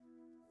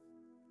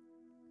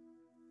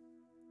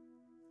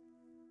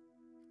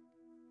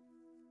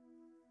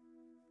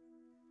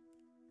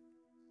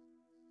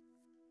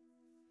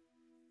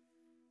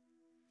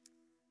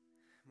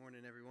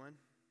Morning, everyone.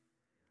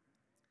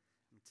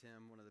 I'm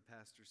Tim, one of the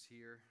pastors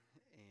here,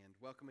 and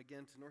welcome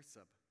again to North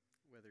Sub,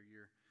 whether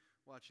you're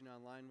watching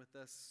online with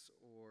us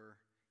or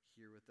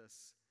here with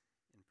us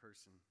in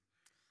person.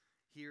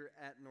 Here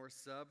at North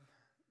Sub,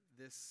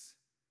 this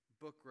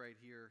book right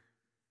here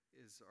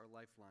is our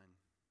lifeline.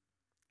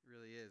 It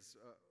really is.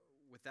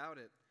 Without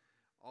it,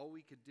 all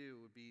we could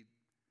do would be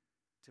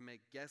to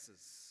make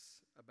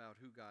guesses about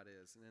who God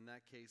is, and in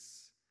that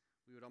case,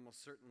 we would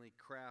almost certainly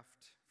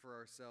craft for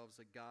ourselves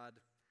a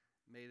God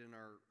made in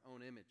our own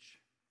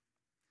image.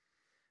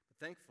 But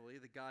thankfully,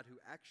 the God who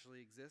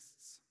actually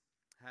exists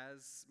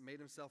has made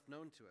himself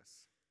known to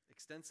us,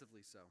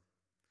 extensively so.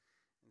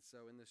 And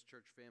so in this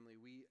church family,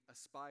 we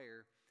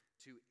aspire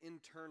to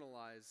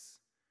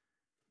internalize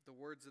the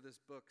words of this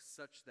book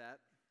such that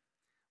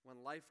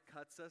when life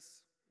cuts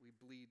us, we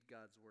bleed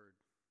God's word.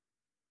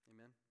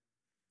 Amen?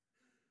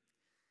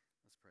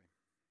 Let's pray.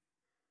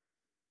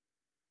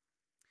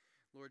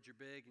 Lord, you're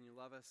big and you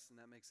love us, and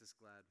that makes us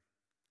glad.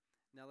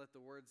 Now let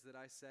the words that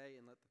I say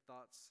and let the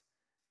thoughts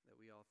that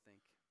we all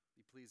think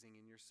be pleasing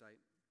in your sight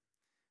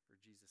for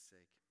Jesus'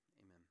 sake.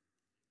 Amen.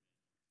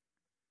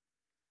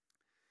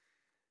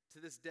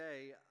 To this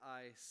day,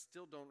 I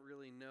still don't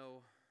really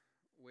know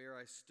where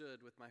I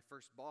stood with my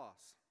first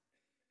boss.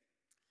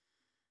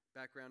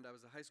 Background, I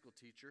was a high school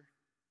teacher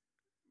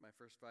my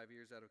first 5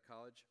 years out of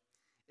college.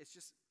 It's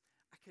just,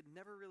 I could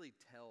never really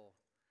tell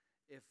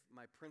if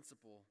my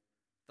principal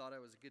thought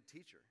I was a good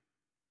teacher.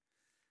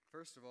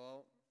 First of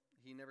all,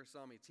 he never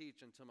saw me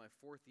teach until my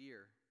fourth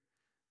year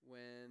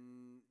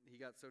when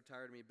he got so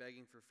tired of me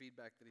begging for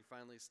feedback that he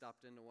finally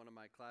stopped into one of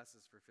my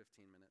classes for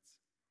 15 minutes.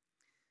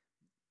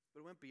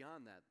 But it went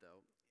beyond that,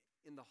 though.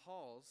 In the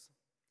halls,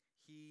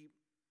 he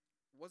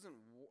was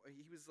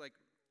like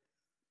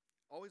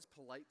always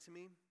polite to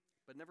me,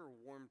 but never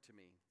warm to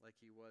me like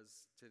he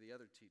was to the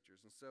other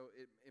teachers. And so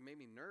it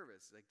made me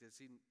nervous. Like, does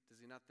he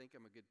not think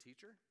I'm a good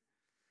teacher?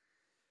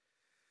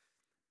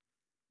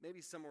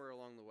 Maybe somewhere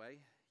along the way,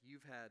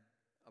 you've had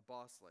a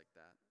boss like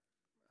that,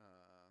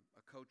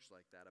 a coach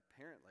like that, a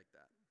parent like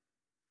that.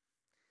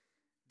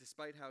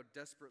 Despite how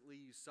desperately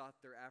you sought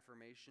their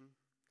affirmation,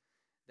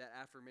 that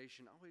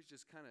affirmation always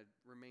just kind of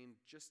remained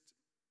just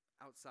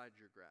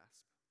outside your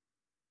grasp.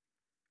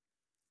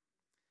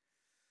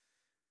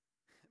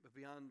 But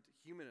beyond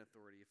human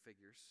authority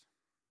figures,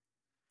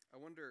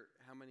 I wonder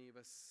how many of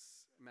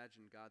us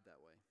imagine God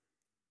that way.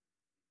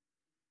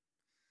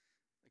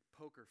 Like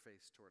poker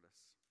face toward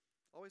us.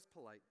 Always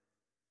polite,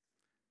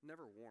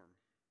 never warm.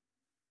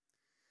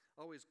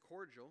 Always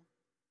cordial,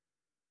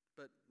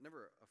 but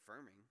never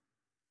affirming.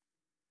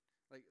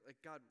 Like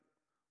God,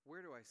 where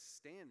do I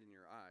stand in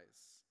your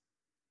eyes?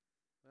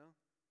 Well,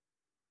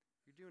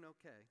 you're doing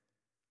okay,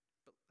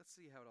 but let's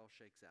see how it all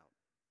shakes out.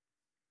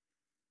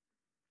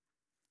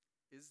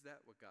 Is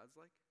that what God's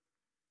like?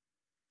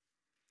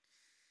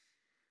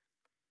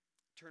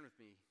 Turn with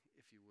me,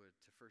 if you would,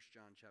 to 1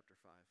 John chapter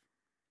 5.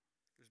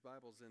 There's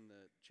Bibles in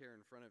the chair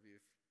in front of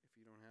you if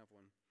you don't have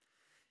one.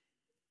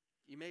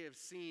 You may have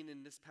seen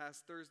in this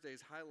past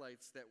Thursday's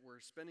highlights that we're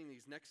spending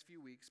these next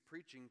few weeks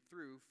preaching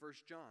through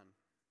 1 John.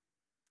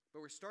 But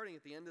we're starting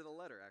at the end of the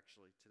letter,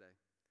 actually, today.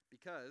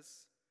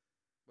 Because,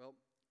 well,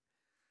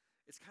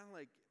 it's kind of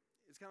like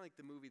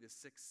the movie The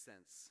Sixth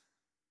Sense.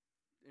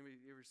 Anybody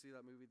ever see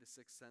that movie, The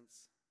Sixth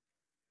Sense?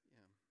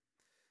 Yeah.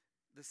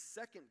 The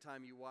second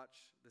time you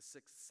watch The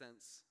Sixth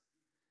Sense,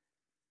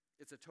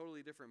 it's a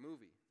totally different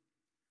movie.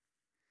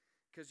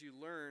 Because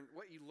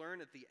what you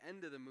learn at the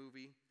end of the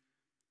movie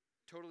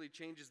totally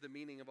changes the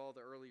meaning of all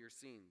the earlier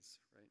scenes,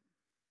 right?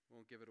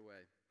 Won't give it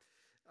away.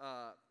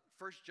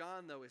 1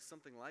 John, though, is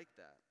something like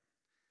that.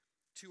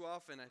 Too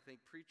often, I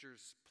think,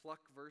 preachers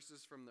pluck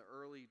verses from the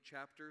early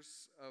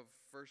chapters of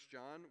 1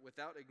 John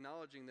without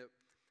acknowledging that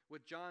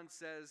what John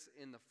says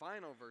in the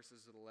final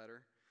verses of the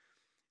letter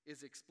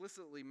is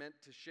explicitly meant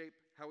to shape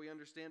how we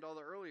understand all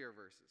the earlier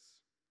verses.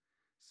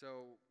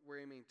 So we're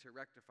aiming to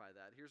rectify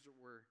that. Here's what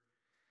we're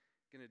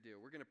going to do.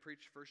 We're going to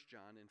preach 1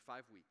 John in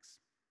 5 weeks.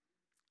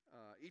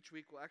 Each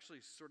week we'll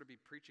actually sort of be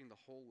preaching the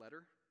whole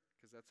letter,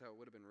 because that's how it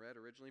would have been read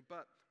originally,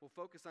 but we'll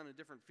focus on a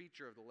different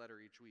feature of the letter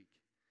each week,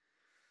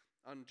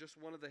 on just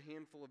one of the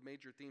handful of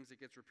major themes that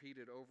gets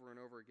repeated over and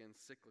over again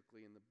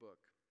cyclically in the book.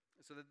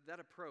 So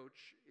that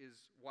approach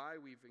is why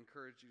we've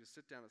encouraged you to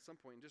sit down at some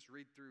point and just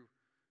read through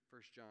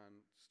 1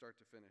 John start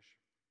to finish.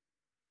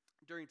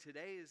 During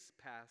today's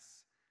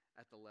pass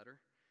at the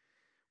letter,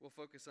 we'll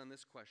focus on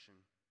this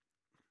question.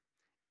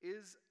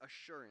 Is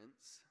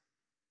assurance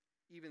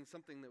even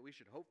something that we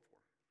should hope for?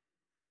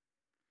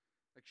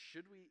 Like,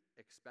 should we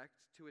expect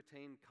to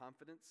attain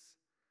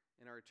confidence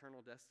in our eternal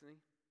destiny?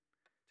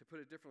 To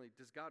put it differently,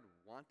 does God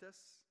want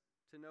us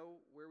to know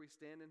where we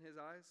stand in his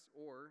eyes?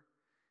 Or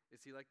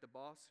is he like the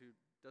boss who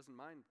doesn't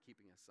mind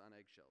keeping us on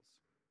eggshells?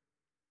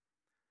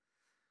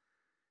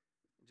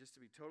 And just to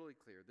be totally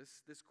clear,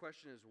 this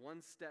question is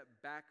one step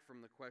back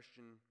from the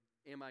question,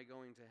 am I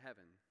going to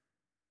heaven?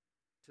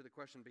 To the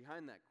question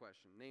behind that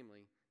question,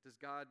 namely, does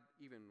God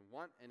even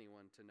want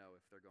anyone to know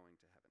if they're going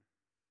to heaven?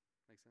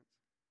 Make sense?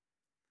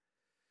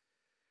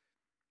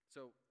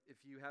 So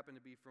if you happen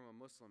to be from a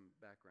Muslim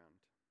background,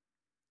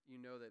 you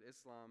know that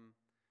Islam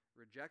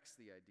rejects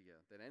the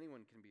idea that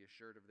anyone can be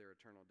assured of their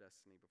eternal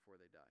destiny before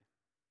they die.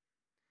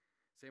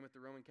 Same with the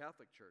Roman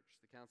Catholic Church.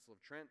 The Council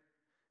of Trent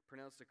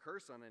pronounced a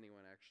curse on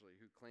anyone, actually,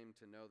 who claimed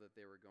to know that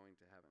they were going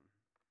to heaven.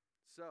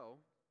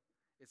 So,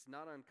 it's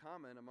not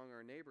uncommon among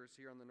our neighbors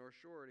here on the North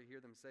Shore to hear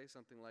them say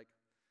something like,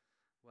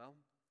 well,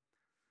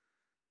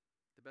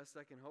 the best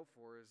I can hope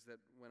for is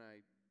that when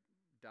I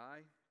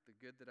die, the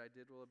good that I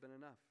did will have been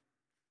enough.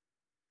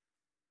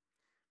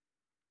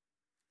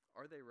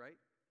 Are they right,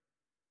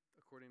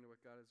 according to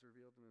what God has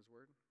revealed in His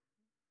Word?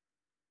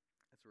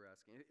 That's what we're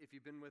asking. If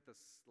you've been with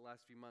us the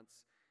last few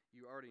months,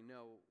 you already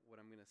know what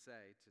I'm going to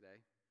say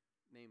today,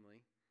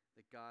 namely,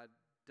 that God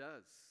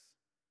does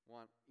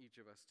want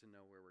each of us to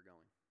know where we're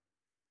going.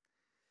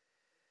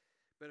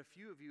 But a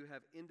few of you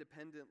have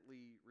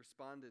independently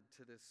responded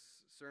to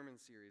this sermon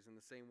series in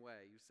the same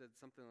way. You said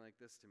something like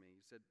this to me.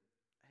 You said,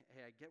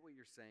 hey, I get what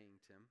you're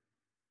saying, Tim,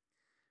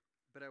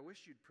 but I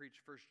wish you'd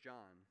preach 1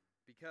 John,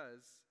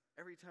 because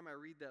every time I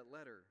read that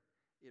letter,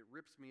 it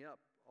rips me up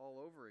all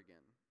over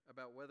again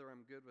about whether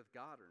I'm good with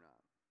God or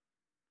not.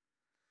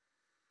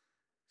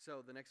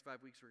 So the next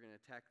 5 weeks, we're going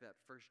to attack that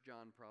 1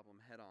 John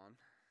problem head on.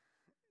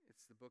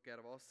 It's the book out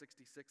of all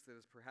 66 that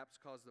has perhaps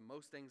caused the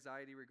most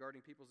anxiety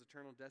regarding people's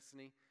eternal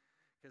destiny,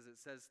 because it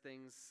says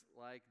things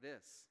like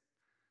this.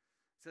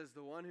 It says,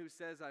 the one who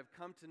says, I've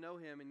come to know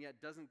him and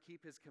yet doesn't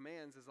keep his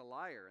commands is a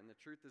liar, and the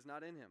truth is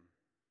not in him.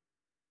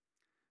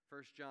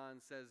 1 John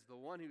says, the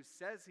one who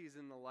says he's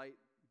in the light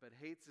but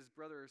hates his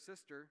brother or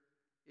sister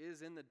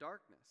is in the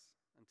darkness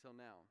until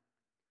now.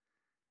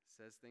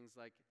 Says things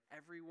like,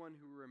 everyone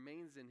who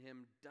remains in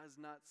him does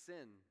not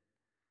sin.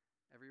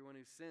 Everyone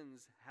who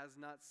sins has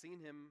not seen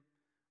him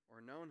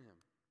or known him.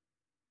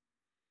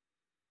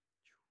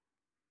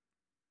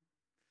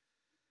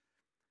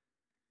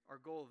 Our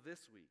goal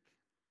this week,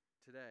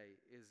 today,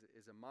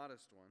 is a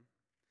modest one.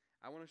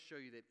 I want to show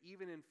you that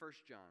even in 1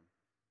 John,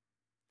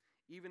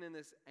 even in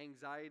this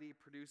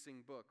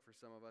anxiety-producing book for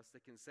some of us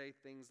that can say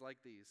things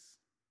like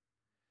these,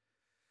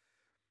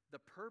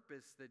 the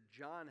purpose that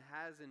John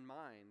has in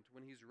mind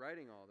when he's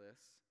writing all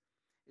this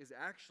is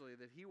actually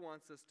that he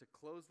wants us to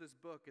close this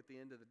book at the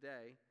end of the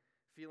day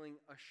feeling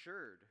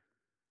assured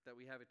that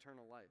we have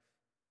eternal life.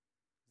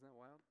 Isn't that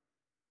wild?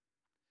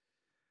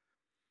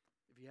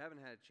 If you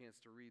haven't had a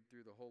chance to read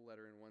through the whole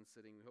letter in one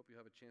sitting, we hope you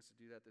have a chance to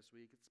do that this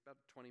week. It's about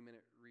a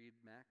 20-minute read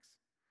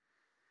max.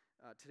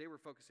 Today we're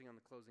focusing on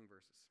the closing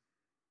verses,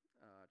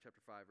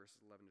 chapter 5,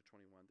 verses 11 to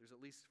 21. There's at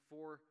least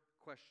 4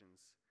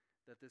 questions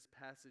that this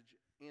passage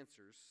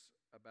answers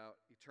about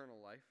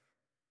eternal life.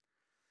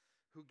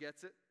 Who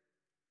gets it?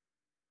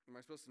 Am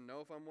I supposed to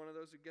know if I'm one of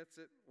those who gets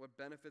it? What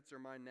benefits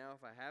are mine now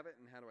if I have it,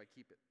 and how do I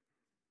keep it?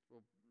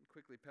 We'll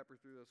quickly pepper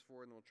through those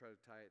 4, and then we'll try to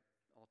tie it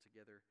all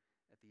together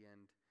at the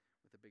end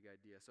with a big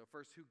idea. So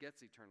first, who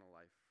gets eternal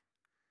life?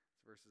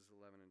 It's verses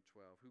 11 and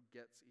 12. Who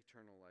gets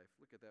eternal life?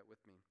 Look at that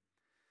with me.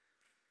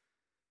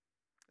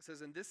 It says,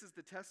 and this is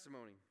the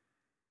testimony.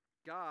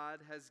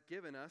 God has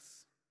given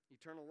us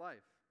eternal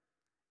life,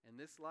 and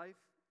this life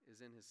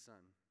is in his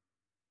Son.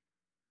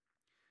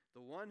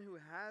 The one who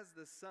has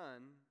the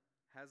Son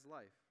has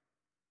life.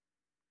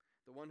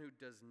 The one who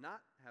does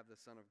not have the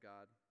Son of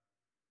God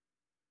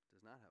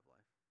does not have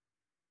life.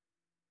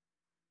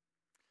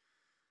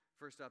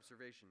 First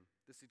observation,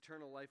 this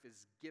eternal life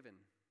is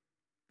given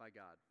by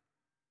God.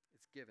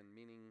 It's given,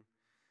 meaning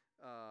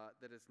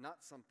that it's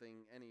not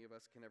something any of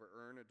us can ever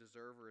earn or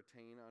deserve or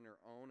attain on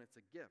our own. It's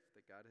a gift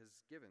that God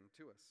has given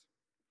to us.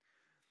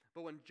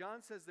 But when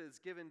John says that it's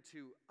given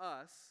to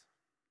us,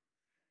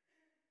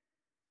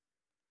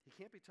 he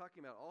can't be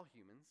talking about all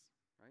humans,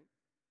 right?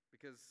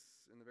 Because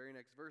in the very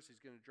next verse, he's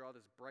going to draw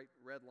this bright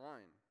red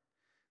line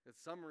that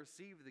some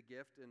receive the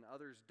gift and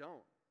others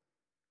don't.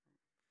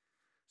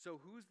 So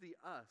who's the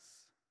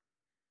us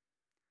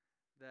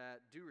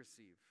that do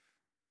receive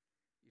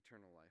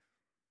eternal life?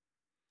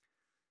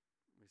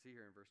 We see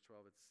here in verse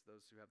 12, it's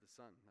those who have the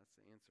Son. That's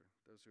the answer,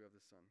 those who have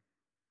the Son.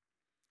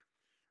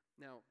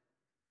 Now,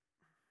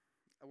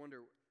 I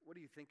wonder, what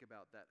do you think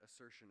about that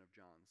assertion of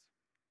John's?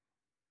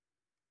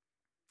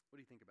 What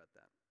do you think about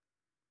that?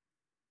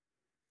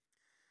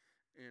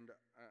 And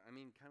I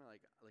mean, kind of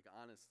like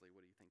honestly,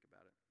 what do you think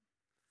about it?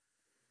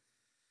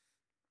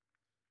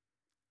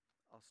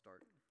 I'll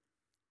start.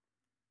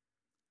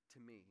 To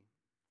me,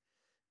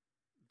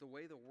 the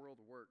way the world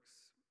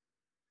works,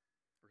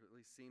 or at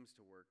least seems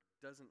to work,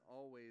 doesn't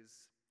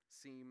always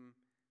seem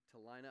to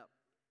line up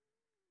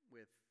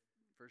with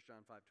 1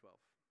 John 5:12.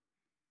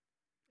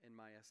 In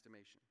my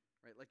estimation,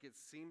 right? Like it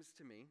seems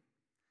to me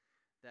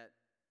that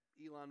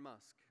Elon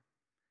Musk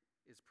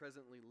is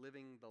presently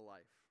living the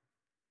life.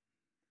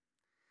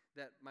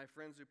 That my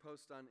friends who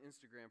post on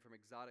Instagram from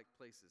exotic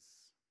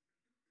places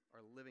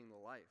are living the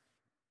life.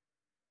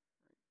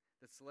 Right?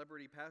 That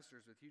celebrity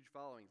pastors with huge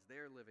followings,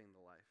 they're living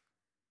the life.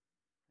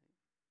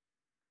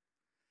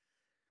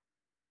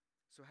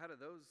 Right? So how do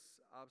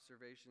those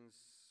observations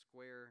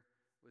square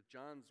with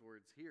John's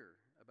words here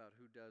about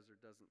who does or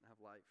doesn't have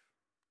life?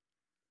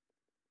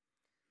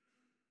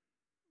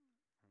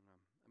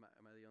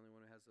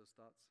 has those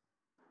thoughts?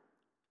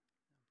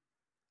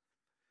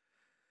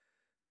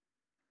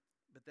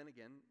 But then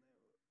again,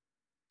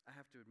 I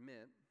have to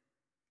admit,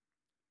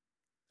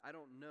 I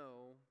don't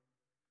know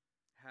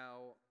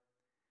how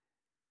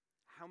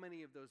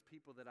many of those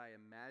people that I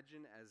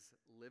imagine as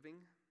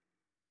living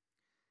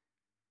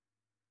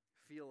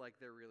feel like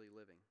they're really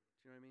living.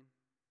 Do you know what I mean?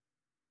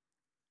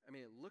 I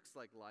mean, it looks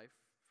like life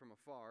from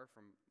afar,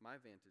 from my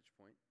vantage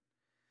point.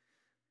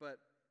 But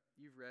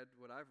you've read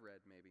what I've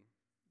read, maybe,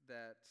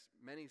 that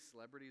many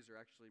celebrities are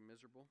actually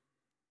miserable.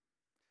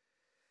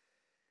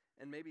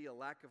 And maybe a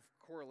lack of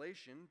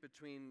correlation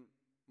between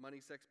money,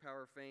 sex,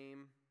 power,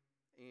 fame,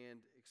 and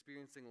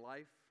experiencing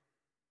life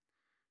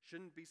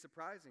shouldn't be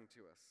surprising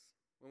to us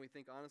when we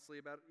think honestly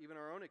about even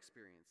our own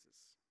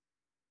experiences.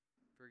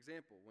 For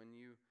example, when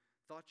you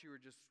thought you were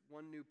just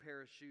one new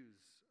pair of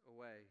shoes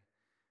away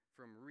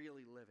from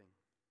really living,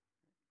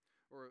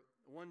 or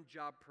one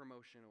job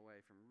promotion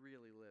away from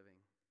really living,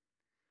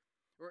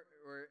 or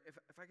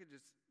if I could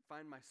just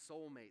find my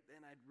soulmate,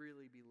 then I'd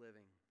really be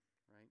living,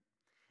 right?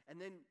 And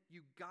then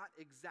you got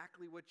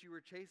exactly what you were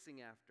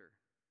chasing after.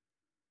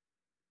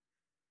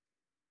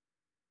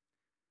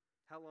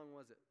 How long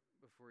was it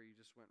before you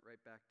just went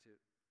right back to,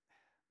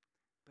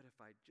 but if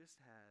I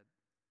just had,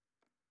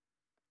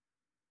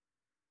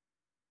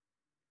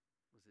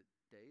 was it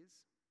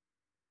days,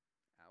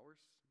 hours,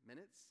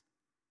 minutes?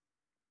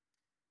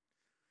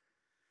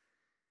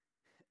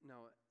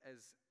 No,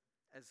 as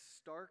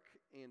stark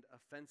and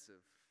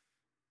offensive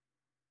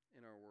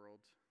in our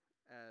world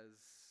as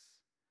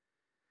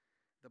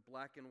the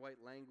black and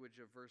white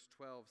language of verse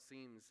 12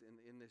 seems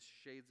in this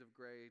shades of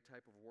gray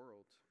type of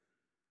world,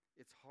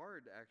 it's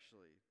hard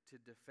actually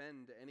to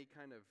defend any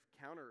kind of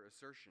counter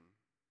assertion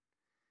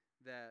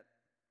that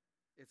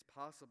it's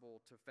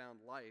possible to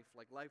found life,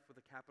 like life with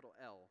a capital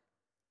L,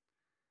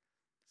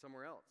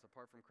 somewhere else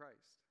apart from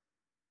Christ.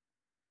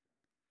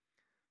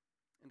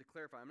 And to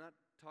clarify, I'm not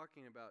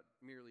talking about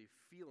merely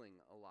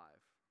feeling alive.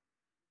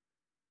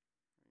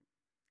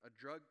 Right? A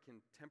drug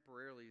can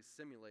temporarily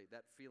simulate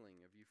that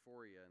feeling of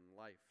euphoria and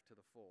life to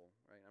the full.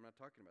 Right? I'm not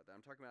talking about that.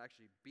 I'm talking about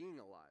actually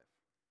being alive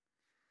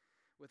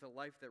with a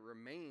life that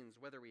remains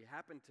whether we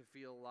happen to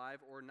feel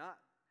alive or not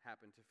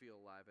happen to feel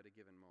alive at a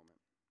given moment.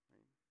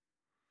 Right?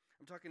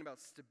 I'm talking about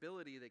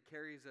stability that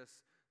carries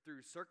us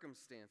through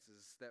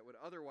circumstances that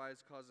would otherwise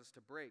cause us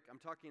to break.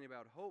 I'm talking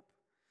about hope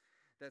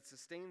that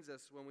sustains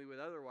us when we would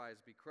otherwise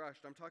be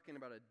crushed. I'm talking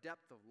about a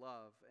depth of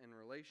love and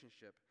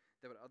relationship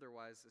that would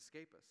otherwise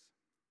escape us.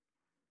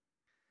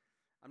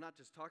 I'm not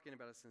just talking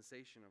about a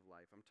sensation of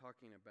life. I'm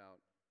talking about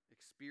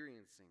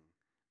experiencing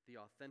the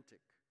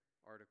authentic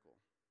article,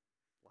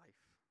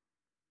 life.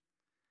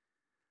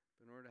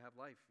 But in order to have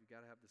life, you've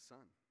got to have the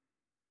Son.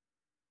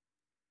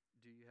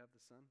 Do you have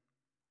the Son?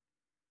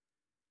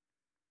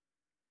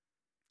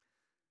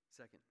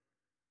 Second,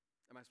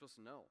 am I supposed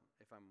to know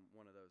if I'm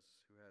one of those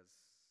who has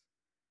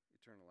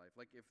eternal life?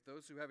 Like, if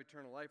those who have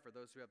eternal life are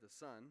those who have the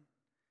Son,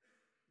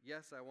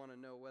 yes, I want to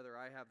know whether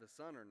I have the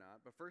Son or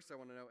not. But first I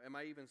want to know, am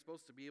I even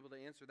supposed to be able to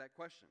answer that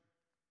question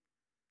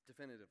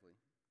definitively?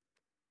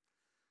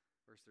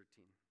 Verse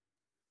 13.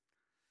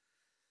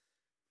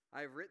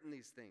 I have written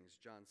these things,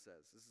 John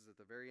says. This is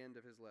at the very end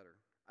of his letter.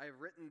 I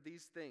have written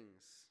these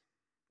things,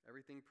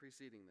 everything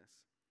preceding this,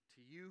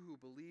 to you who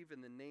believe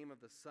in the name of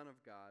the Son of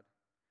God,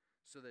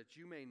 so that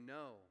you may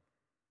know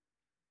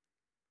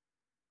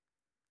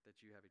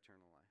that you have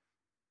eternal life.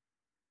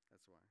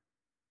 That's why.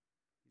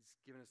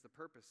 He's given us the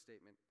purpose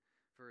statement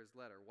for his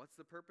letter. What's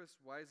the purpose?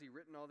 Why has he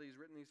written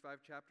these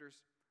 5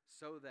 chapters?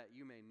 So that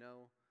you may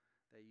know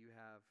that you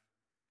have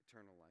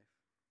eternal life.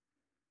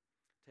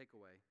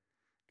 Takeaway.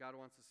 God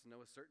wants us to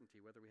know with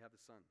certainty whether we have the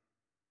Son.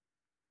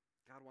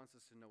 God wants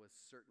us to know with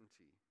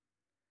certainty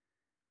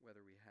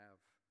whether we have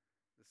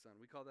the Son.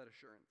 We call that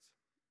assurance.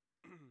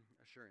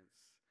 Assurance.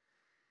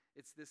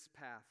 It's this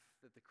path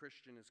that the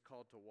Christian is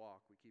called to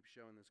walk. We keep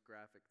showing this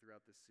graphic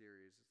throughout this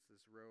series. It's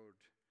this road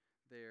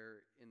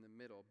there in the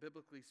middle.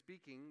 Biblically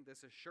speaking,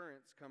 this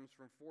assurance comes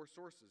from 4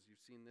 sources.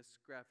 You've seen this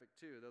graphic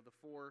too, though the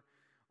 4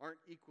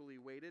 aren't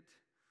equally weighted.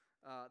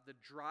 The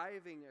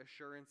driving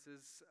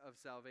assurances of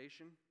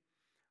salvation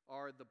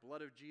are the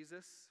blood of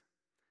Jesus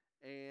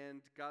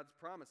and God's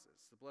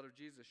promises. The blood of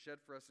Jesus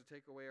shed for us to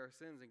take away our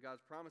sins, and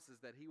God's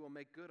promises that he will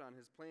make good on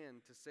his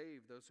plan to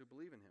save those who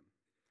believe in him.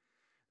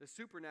 The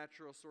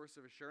supernatural source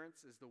of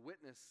assurance is the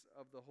witness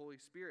of the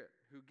Holy Spirit,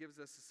 who gives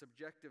us a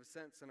subjective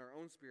sense in our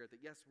own spirit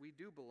that, yes, we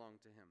do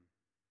belong to him.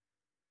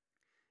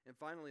 And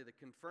finally, the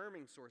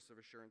confirming source of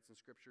assurance in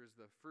Scripture is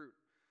the fruit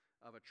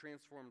of a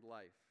transformed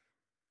life,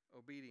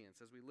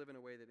 obedience, as we live in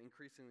a way that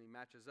increasingly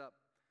matches up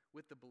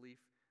with the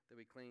belief that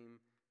we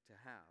claim to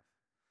have.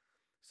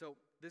 So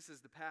this is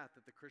the path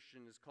that the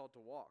Christian is called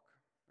to walk,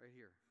 right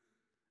here,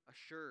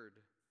 assured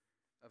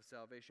of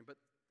salvation.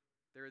 But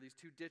there are these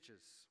 2 ditches,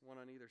 one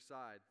on either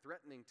side,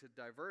 threatening to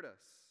divert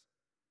us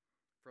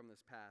from this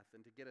path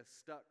and to get us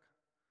stuck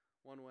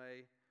one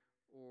way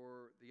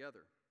or the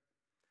other.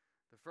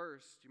 The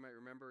first, you might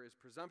remember, is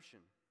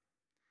presumption.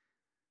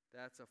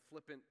 That's a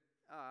flippant,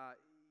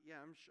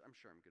 I'm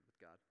sure I'm good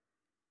with God.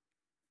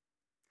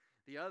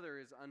 The other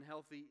is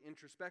unhealthy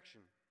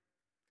introspection.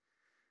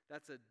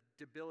 That's a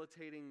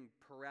debilitating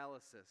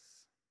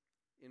paralysis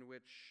in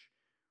which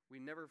we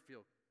never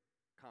feel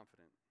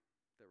confident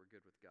that we're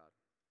good with God.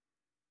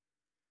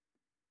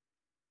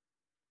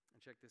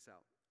 And check this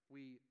out.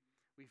 We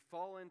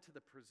fall into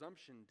the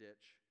presumption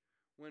ditch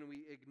when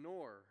we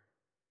ignore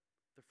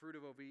the fruit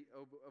of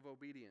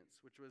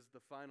obedience, which was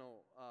the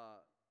final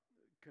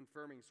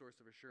confirming source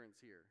of assurance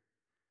here.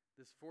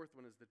 This fourth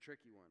one is the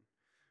tricky one.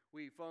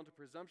 We fall into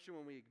presumption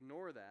when we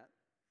ignore that,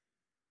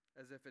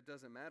 as if it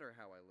doesn't matter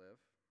how I live.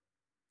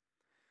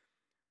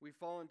 We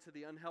fall into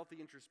the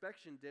unhealthy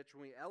introspection ditch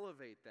when we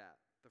elevate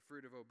that, the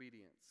fruit of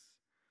obedience,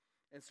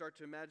 and start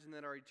to imagine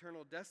that our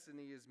eternal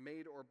destiny is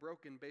made or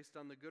broken based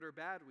on the good or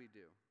bad we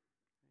do.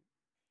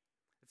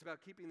 It's about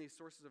keeping these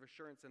sources of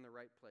assurance in the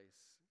right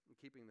place and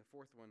keeping the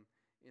fourth one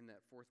in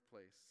that fourth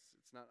place.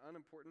 It's not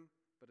unimportant,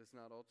 but it's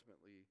not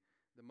ultimately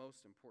the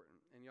most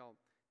important. And y'all,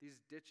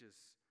 these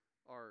ditches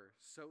are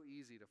so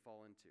easy to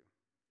fall into.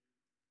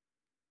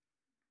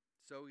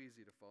 So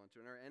easy to fall into.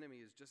 And our enemy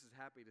is just as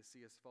happy to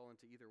see us fall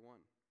into either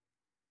one.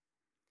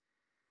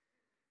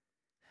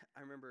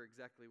 I remember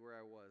exactly where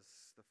I was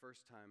the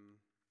first time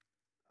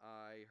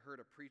I heard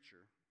a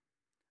preacher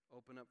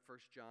open up 1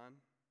 John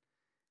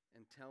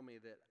and tell me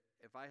that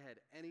if I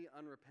had any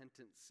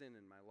unrepentant sin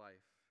in my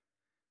life,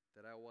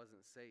 that I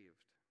wasn't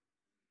saved.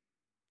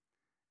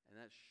 And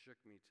that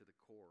shook me to the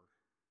core.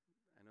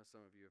 I know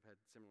some of you have had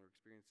similar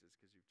experiences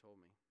because you've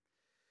told me.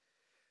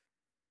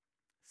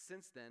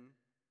 Since then,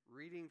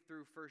 reading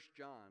through 1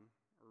 John,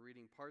 or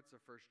reading parts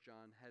of 1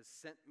 John, has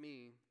sent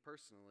me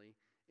personally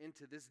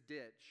into this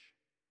ditch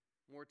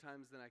more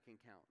times than I can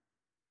count.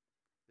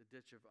 The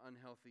ditch of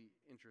unhealthy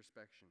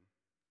introspection.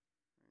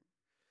 Right?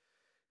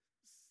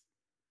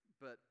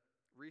 But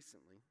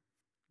recently,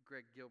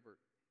 Greg Gilbert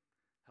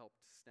helped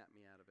snap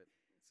me out of it.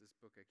 It's this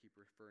book I keep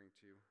referring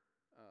to.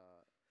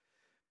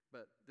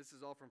 But this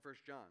is all from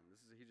 1 John.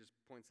 He just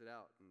points it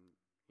out and,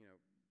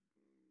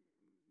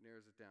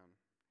 narrows it down.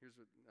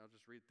 I'll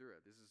just read through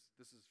it.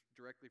 This is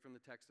directly from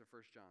the text of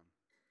 1 John.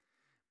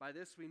 By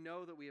this we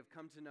know that we have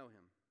come to know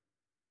him.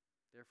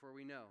 Therefore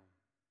we know.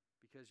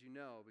 Because you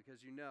know,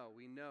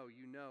 we know,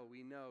 you know,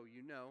 we know,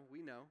 you know,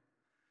 we know.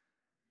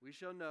 We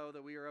shall know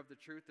that we are of the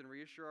truth and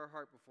reassure our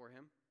heart before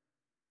him.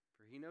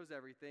 For he knows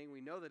everything.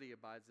 We know that he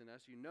abides in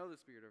us. You know the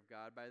Spirit of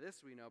God. By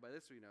this we know, by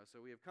this we know. So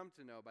we have come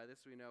to know. By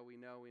this we know, we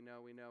know, we know,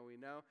 we know, we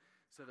know.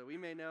 So that we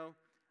may know.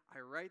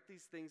 I write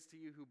these things to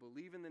you who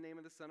believe in the name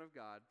of the Son of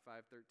God,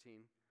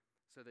 5:13,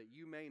 so that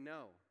you may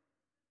know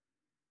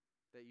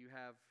that you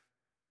have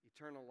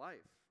eternal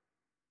life.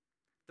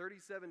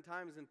 37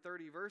 times in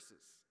 30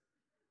 verses.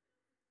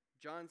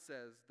 John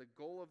says the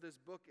goal of this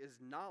book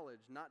is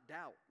knowledge, not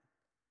doubt.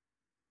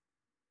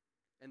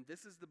 And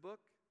this is the book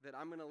that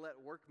I'm going to let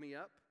work me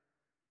up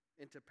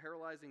into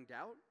paralyzing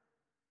doubt?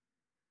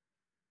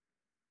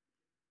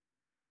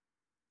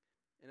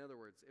 In other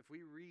words, if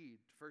we read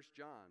 1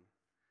 John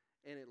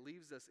and it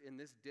leaves us in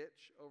this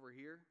ditch over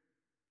here,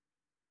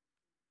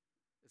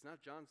 it's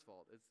not John's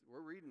fault.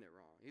 We're reading it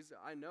wrong.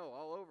 I know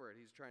all over it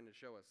he's trying to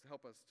show us,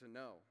 help us to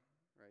know,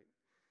 right?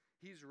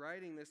 He's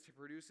writing this to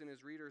produce in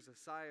his readers a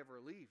sigh of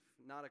relief,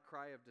 not a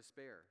cry of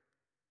despair.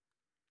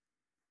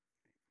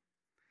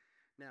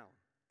 Now,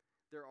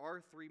 there are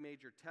 3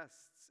 major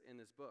tests in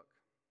this book,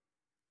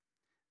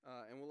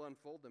 and we'll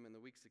unfold them in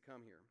the weeks to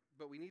come here.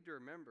 But we need to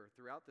remember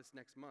throughout this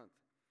next month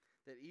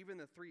that even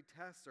the 3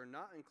 tests are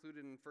not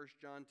included in 1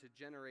 John to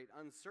generate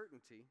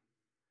uncertainty,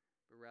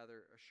 but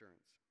rather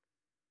assurance.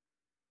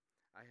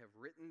 I have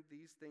written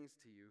these things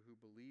to you who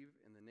believe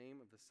in the name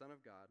of the Son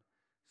of God,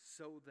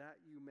 so that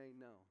you may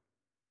know.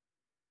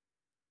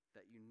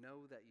 That you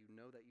know, that you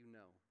know, that you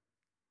know,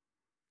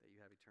 that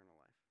you have eternal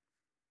life.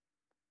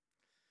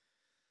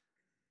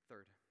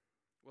 Third,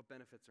 what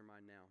benefits are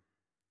mine now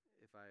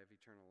if I have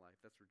eternal life?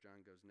 That's where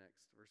John goes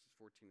next, verses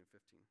 14 and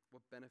 15.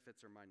 What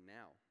benefits are mine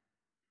now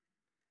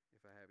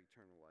if I have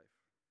eternal life?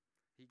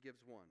 He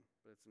gives one,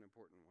 but it's an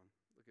important one.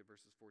 Look at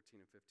verses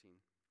 14 and 15.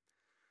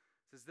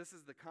 It says, this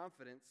is the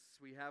confidence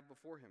we have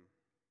before him.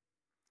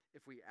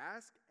 If we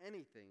ask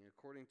anything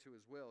according to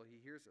his will,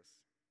 he hears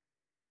us.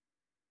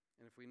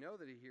 And if we know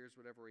that he hears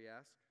whatever we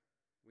ask,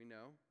 we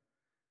know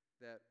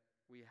that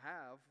we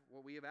have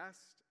what we have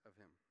asked of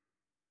him.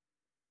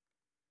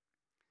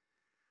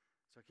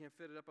 So I can't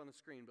fit it up on the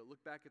screen, but look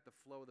back at the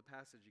flow of the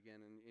passage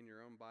again in your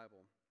own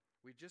Bible.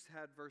 We just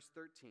had verse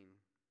 13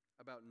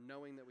 about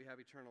knowing that we have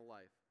eternal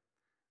life.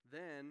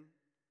 Then,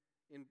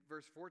 in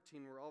verse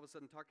 14, we're all of a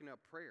sudden talking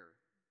about prayer.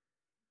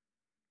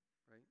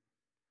 Right?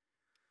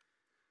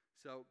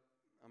 So,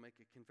 I'll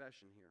make a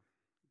confession here.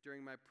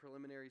 During my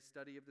preliminary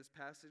study of this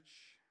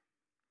passage,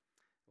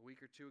 a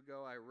week or 2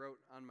 ago, I wrote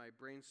on my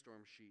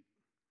brainstorm sheet,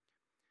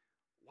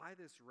 why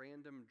this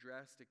random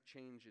drastic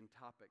change in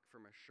topic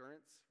from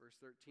assurance, verse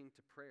 13,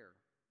 to prayer,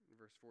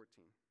 verse 14?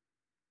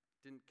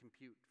 Didn't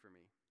compute for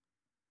me.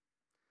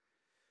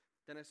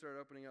 Then I started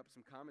opening up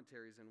some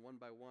commentaries, and one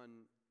by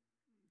one,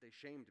 they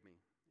shamed me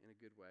in a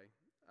good way.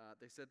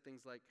 They said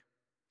things like,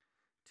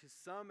 To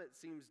some, it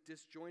seems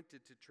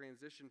disjointed to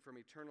transition from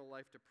eternal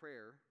life to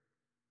prayer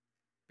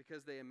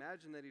because they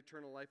imagine that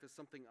eternal life is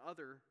something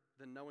other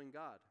than knowing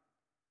God.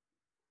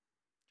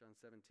 John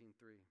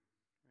 17:3.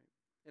 Right?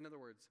 In other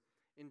words,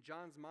 in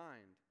John's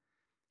mind,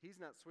 he's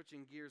not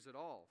switching gears at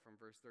all from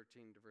verse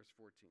 13 to verse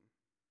 14.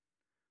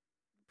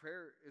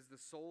 Prayer is the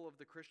soul of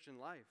the Christian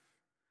life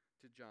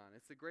to John.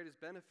 It's the greatest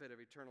benefit of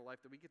eternal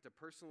life that we get to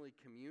personally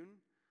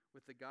commune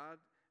with the God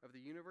of the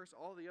universe.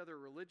 All the other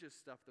religious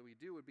stuff that we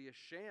do would be a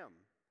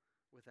sham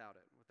without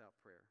it, without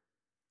prayer.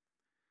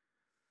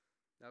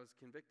 That was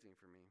convicting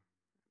for me.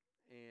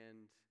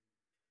 And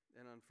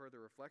on further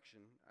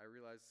reflection, I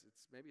realized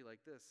it's maybe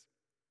like this.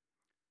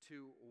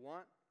 To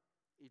want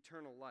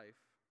eternal life,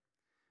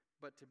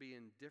 but to be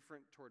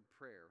indifferent toward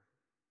prayer,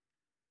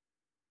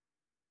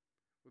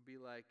 would be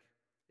like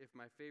if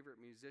my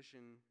favorite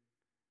musician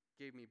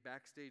gave me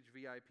backstage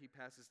VIP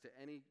passes to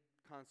any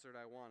concert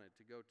I wanted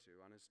to go to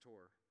on his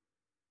tour.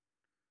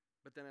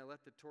 But then I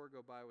let the tour go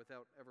by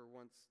without ever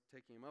once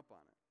taking him up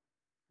on it.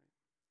 Right?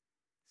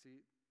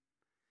 See,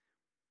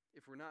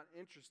 if we're not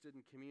interested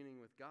in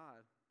communing with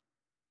God,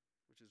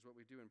 which is what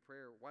we do in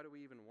prayer, why do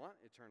we even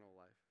want eternal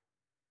life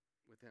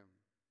with Him?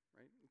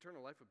 Right? Eternal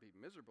life would be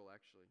miserable,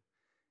 actually,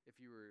 if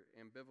you were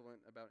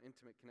ambivalent about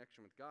intimate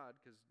connection with God,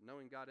 because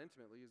knowing God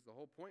intimately is the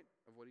whole point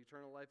of what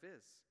eternal life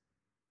is.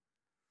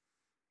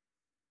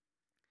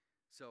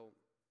 So,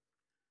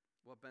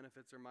 what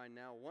benefits are mine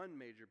now? One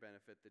major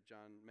benefit that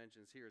John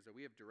mentions here is that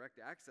we have direct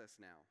access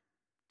now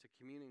to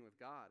communing with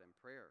God and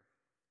prayer.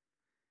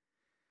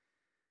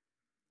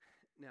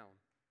 Now,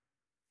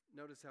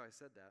 notice how I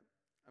said that.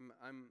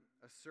 I'm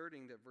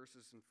asserting that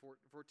verses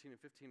 14 and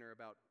 15 are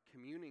about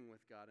communing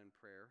with God in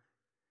prayer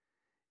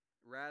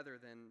rather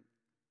than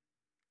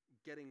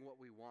getting what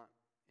we want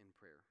in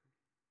prayer.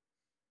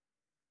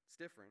 It's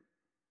different,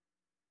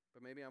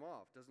 but maybe I'm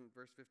off. Doesn't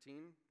verse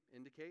 15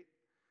 indicate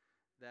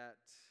that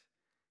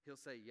He'll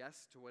say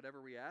yes to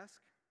whatever we ask?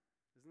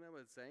 Isn't that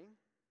what it's saying?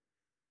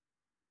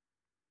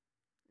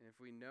 And if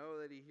we know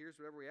that He hears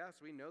whatever we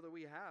ask, we know that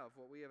we have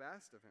what we have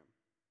asked of Him.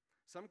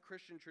 Some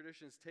Christian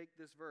traditions take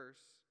this verse,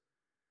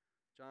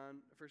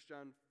 1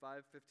 John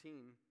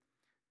 5:15,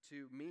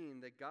 to mean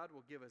that God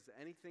will give us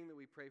anything that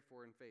we pray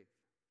for in faith.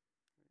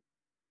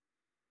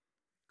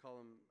 Call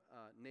them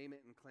name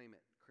it and claim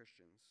it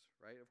Christians,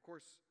 right? Of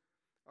course,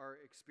 our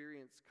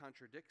experience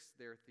contradicts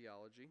their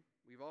theology.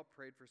 We've all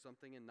prayed for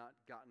something and not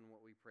gotten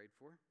what we prayed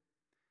for.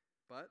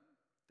 But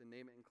the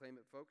name it and claim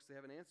it folks, they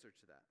have an answer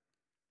to that.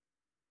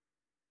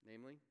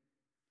 Namely,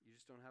 you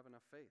just don't have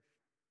enough faith.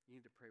 You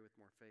need to pray with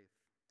more faith.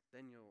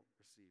 Then you'll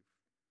receive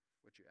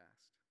what you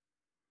asked.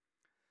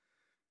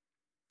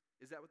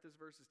 Is that what this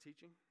verse is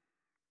teaching?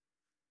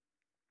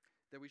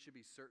 That we should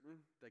be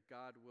certain that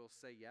God will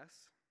say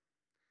yes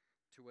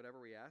to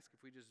whatever we ask if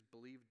we just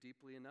believe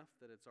deeply enough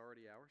that it's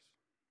already ours?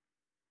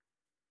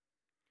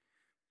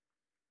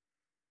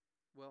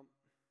 Well,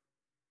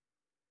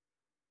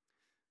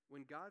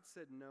 when God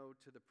said no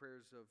to the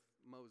prayers of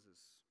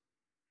Moses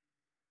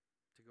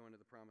to go into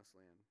the promised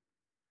land,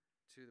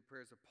 to the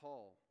prayers of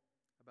Paul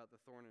about the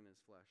thorn in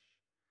his flesh,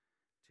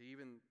 to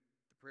even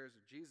the prayers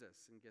of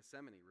Jesus in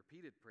Gethsemane,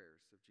 repeated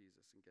prayers of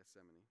Jesus in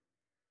Gethsemane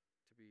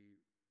to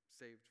be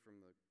saved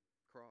from the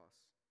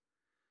cross,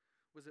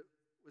 was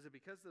it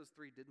because those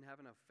three didn't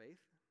have enough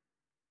faith?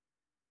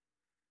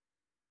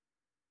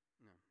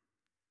 No.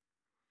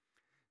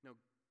 No,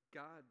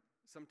 God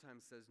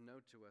sometimes says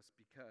no to us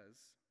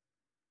because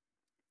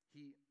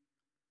He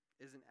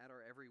isn't at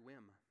our every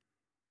whim.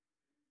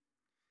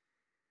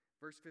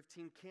 Verse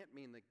 15 can't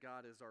mean that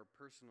God is our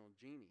personal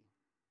genie.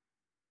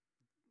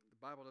 The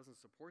Bible doesn't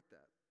support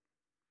that.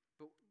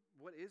 But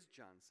what is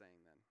John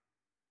saying then?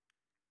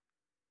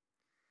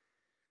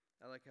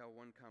 I like how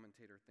one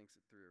commentator thinks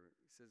it through.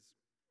 He says,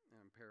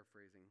 and I'm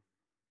paraphrasing,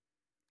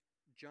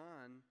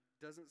 John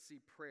doesn't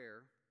see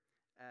prayer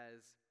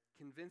as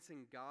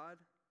convincing God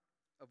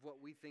of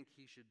what we think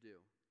He should do.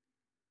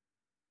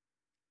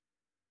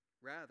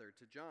 Rather,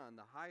 to John,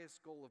 the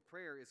highest goal of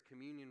prayer is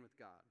communion with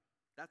God.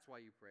 That's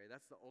why you pray.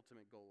 That's the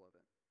ultimate goal of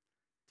it,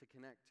 to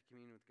connect, to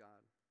commune with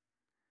God.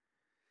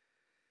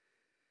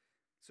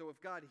 So if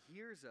God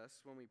hears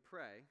us when we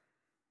pray,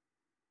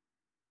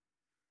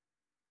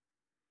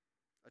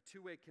 a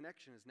two-way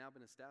connection has now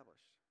been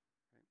established.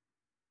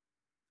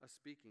 Right? Us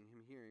speaking,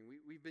 Him hearing.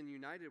 We've been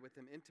united with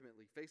Him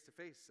intimately, face to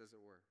face, as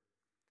it were.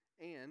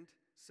 And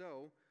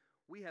so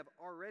we have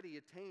already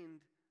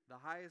attained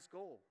the highest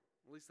goal,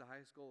 at least the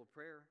highest goal of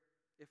prayer,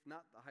 if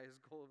not the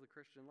highest goal of the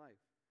Christian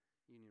life,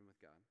 union with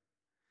God.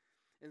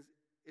 And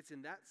it's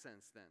in that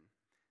sense, then,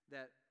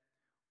 that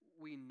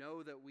we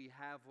know that we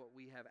have what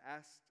we have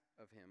asked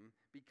of Him,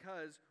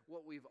 because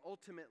what we've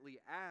ultimately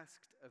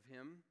asked of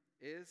Him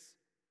is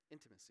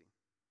intimacy,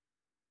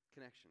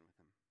 connection with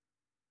Him,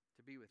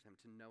 to be with Him,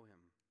 to know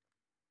Him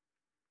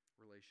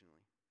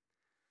relationally.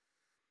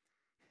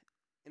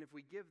 And if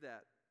we give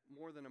that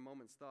more than a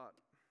moment's thought,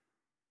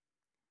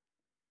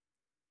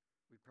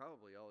 we'd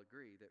probably all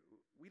agree that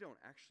we don't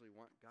actually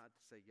want God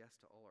to say yes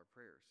to all our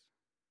prayers,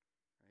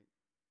 right?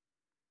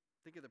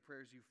 Think of the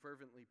prayers you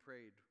fervently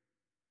prayed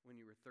when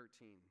you were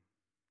 13.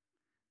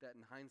 That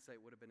in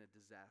hindsight would have been a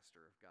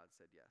disaster if God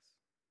said yes,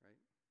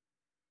 right?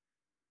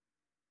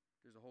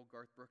 There's a whole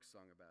Garth Brooks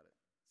song about it.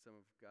 Some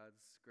of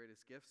God's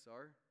greatest gifts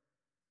are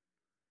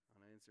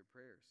unanswered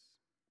prayers.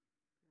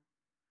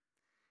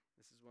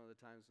 This is one of the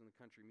times when the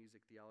country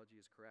music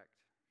theology is correct.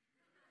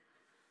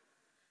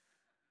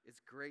 It's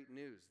great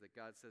news that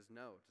God says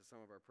no to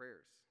some of our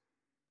prayers.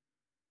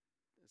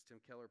 As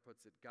Tim Keller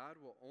puts it, God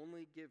will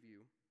only give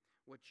you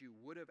what you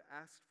would have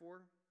asked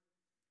for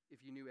if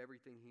you knew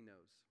everything he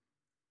knows.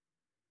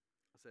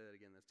 I'll say that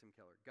again, that's Tim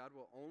Keller. God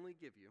will only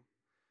give you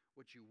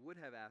what you would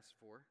have asked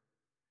for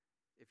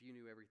if you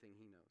knew everything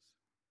he knows.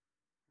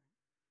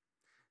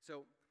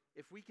 So,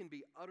 if we can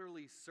be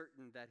utterly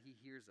certain that he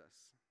hears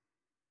us,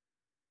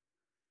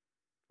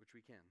 which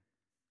we can,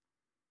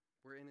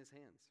 we're in his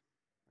hands.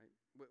 Right?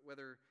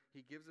 Whether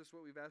he gives us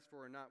what we've asked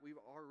for or not, we've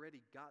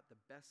already got the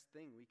best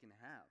thing we can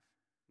have,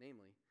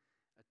 namely,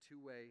 a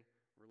two-way,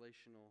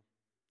 relational,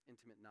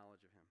 intimate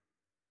knowledge of him.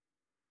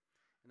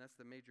 And that's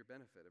the major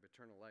benefit of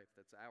eternal life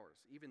that's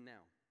ours, even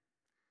now,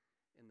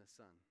 in the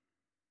Son.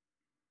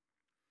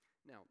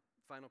 Now,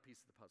 final piece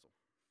of the puzzle.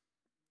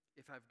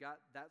 If I've got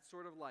that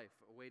sort of life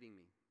awaiting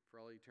me for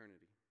all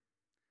eternity,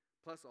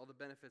 plus all the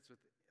benefits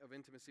of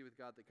intimacy with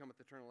God that come with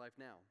eternal life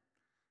now,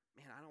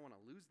 man, I don't want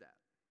to lose that.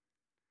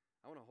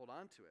 I want to hold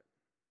on to it.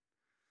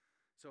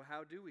 So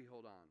how do we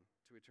hold on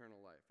to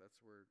eternal life? That's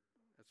where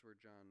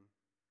John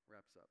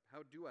wraps up.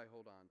 How do I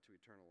hold on to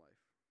eternal life?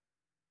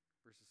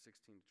 Verses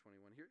 16 to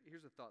 21.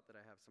 Here's a thought that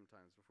I have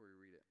sometimes before we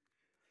read it.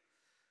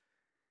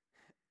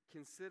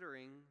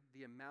 Considering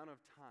the amount of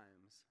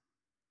times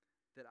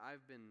that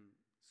I've been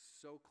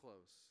so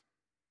close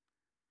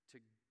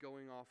to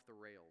going off the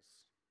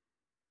rails,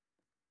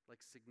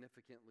 like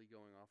significantly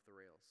going off the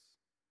rails,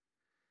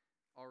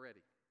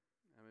 already,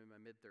 I'm in my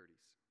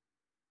mid-30s.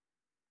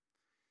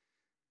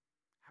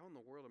 How in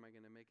the world am I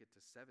going to make it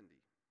to 70,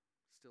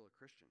 still a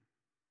Christian?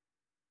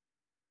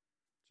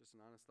 Just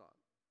an honest thought.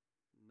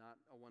 Not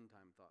a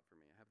one-time thought for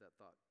me. I have that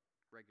thought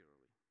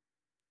regularly.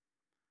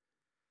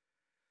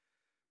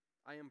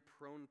 I am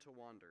prone to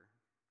wander,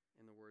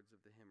 in the words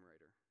of the hymn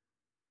writer.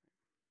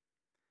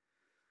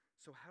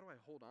 So how do I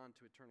hold on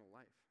to eternal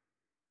life?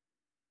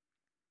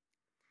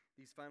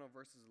 These final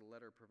verses of the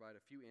letter provide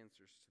a few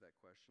answers to that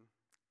question.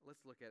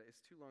 Let's look at it.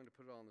 It's too long to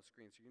put it all on the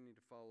screen, so you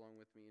need to follow along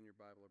with me in your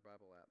Bible or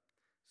Bible app.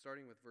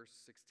 Starting with verse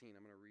 16,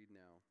 I'm going to read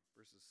now,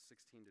 verses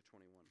 16 to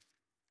 21.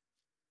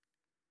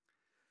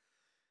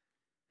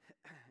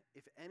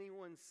 If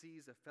anyone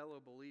sees a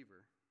fellow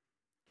believer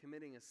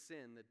committing a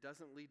sin that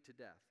doesn't lead to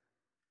death,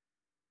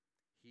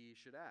 he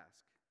should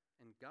ask,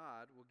 and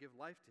God will give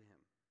life to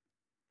him,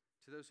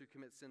 to those who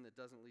commit sin that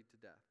doesn't lead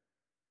to death.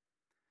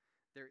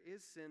 There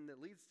is sin that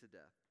leads to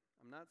death.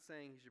 I'm not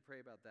saying he should pray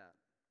about that.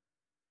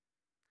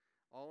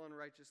 All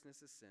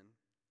unrighteousness is sin,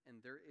 and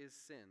there is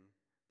sin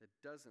that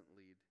doesn't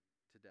lead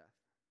to death.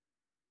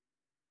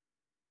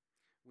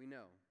 We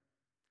know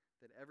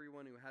that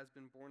everyone who has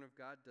been born of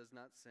God does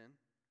not sin,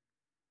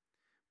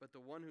 but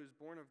the one who is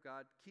born of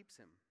God keeps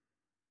him,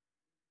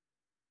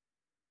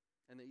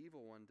 and the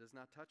evil one does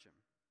not touch him.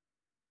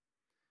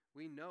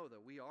 We know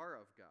that we are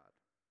of God,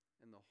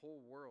 and the whole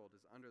world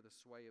is under the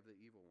sway of the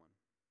evil one.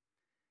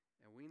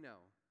 And we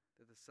know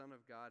that the Son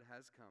of God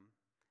has come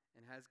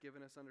and has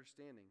given us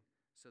understanding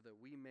so that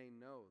we may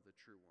know the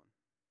true one.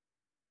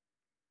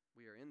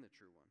 We are in the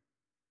true one,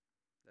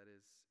 that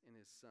is, in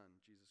his Son,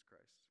 Jesus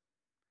Christ.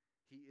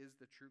 He is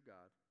the true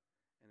God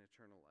and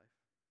eternal life.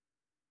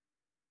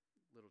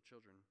 Little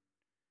children,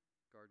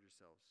 guard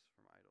yourselves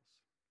from idols.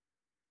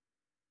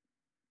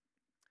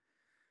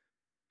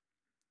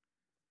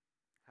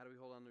 How do we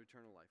hold on to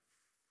eternal life?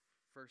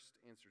 First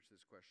answer to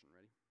this question,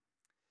 ready?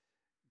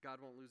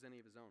 God won't lose any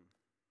of his own.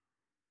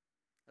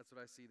 That's what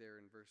I see there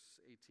in verse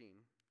 18.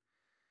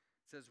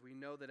 It says, we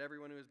know that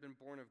everyone who has been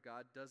born of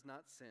God does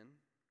not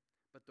sin,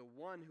 but the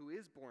one who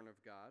is born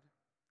of God,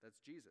 that's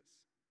Jesus.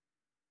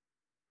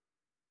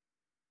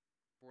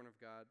 Born of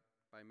God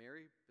by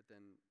Mary, but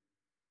then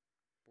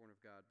born of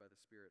God by the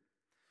Spirit.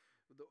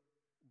 The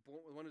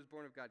one who's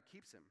born of God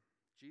keeps him.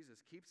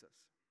 Jesus keeps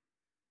us.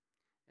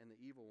 And the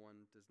evil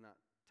one does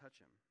not touch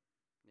him,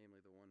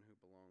 namely the one who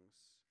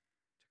belongs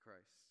to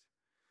Christ.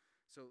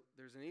 So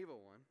there's an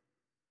evil one.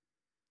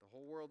 The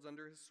whole world's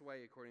under his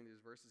sway, according to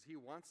these verses. He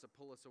wants to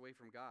pull us away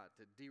from God,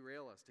 to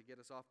derail us, to get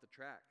us off the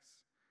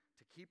tracks,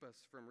 to keep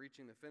us from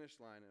reaching the finish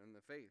line in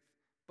the faith.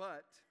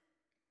 But,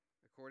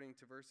 according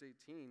to verse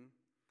 18,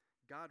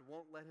 God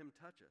won't let him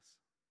touch us.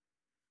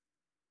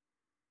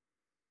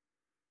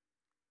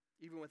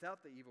 Even without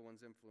the evil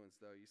one's influence,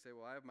 though, you say,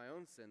 well, I have my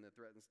own sin that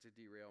threatens to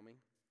derail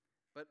me.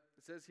 But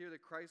it says here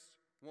that Christ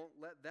won't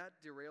let that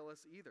derail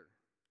us either.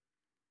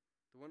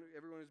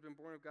 Everyone who's been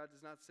born of God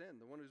does not sin.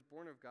 The one who's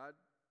born of God,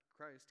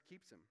 Christ,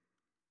 keeps him.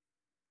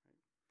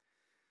 Right?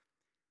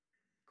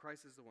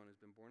 Christ is the one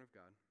who's been born of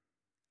God,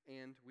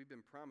 and we've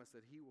been promised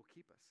that he will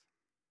keep us.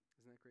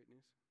 Isn't that great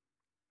news?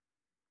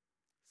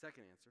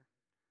 Second answer,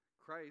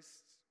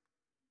 Christ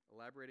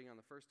elaborating on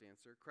the first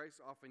answer,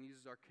 Christ often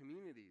uses our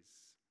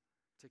communities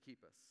to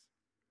keep us.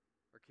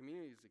 Our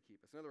communities to keep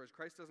us. In other words,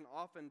 Christ doesn't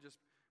often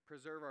just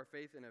preserve our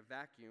faith in a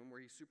vacuum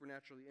where he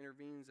supernaturally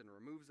intervenes and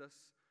removes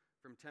us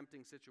from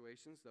tempting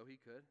situations, though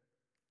he could.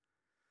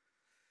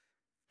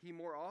 He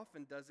more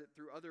often does it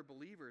through other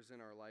believers in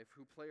our life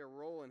who play a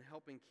role in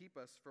helping keep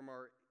us from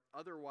our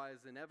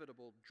otherwise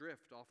inevitable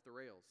drift off the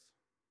rails.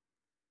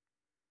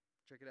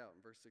 Check it out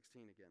in verse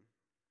 16 again.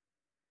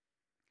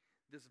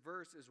 This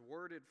verse is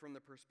worded from the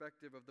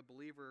perspective of the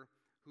believer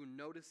who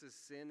notices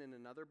sin in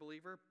another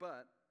believer,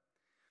 but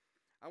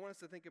I want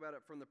us to think about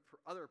it from the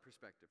other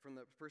perspective, from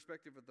the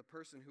perspective of the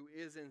person who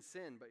is in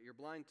sin, but you're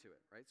blind to it,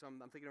 right? So I'm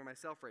thinking of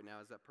myself right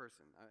now as that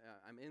person.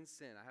 I'm in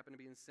sin. I happen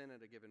to be in sin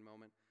at a given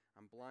moment.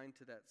 I'm blind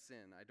to that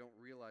sin. I don't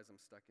realize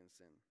I'm stuck in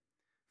sin.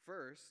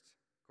 First,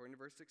 according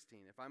to verse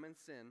 16, if I'm in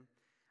sin,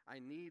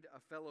 I need a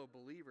fellow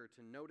believer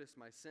to notice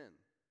my sin.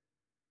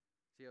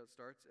 See how it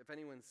starts? If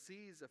anyone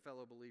sees a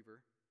fellow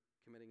believer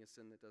committing a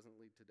sin that doesn't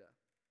lead to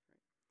death. Right?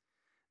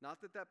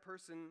 Not that that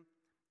person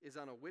is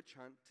on a witch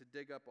hunt to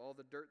dig up all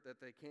the dirt that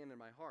they can in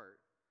my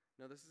heart.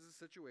 No, this is a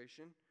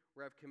situation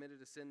where I've committed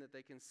a sin that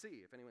they can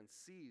see, if anyone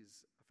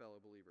sees a fellow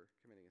believer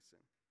committing a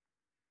sin.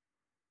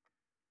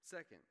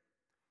 Second,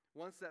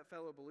 once that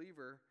fellow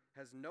believer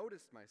has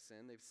noticed my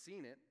sin, they've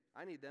seen it,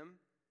 I need them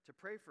to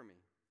pray for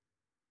me.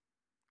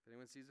 If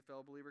anyone sees a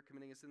fellow believer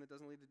committing a sin that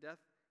doesn't lead to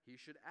death, he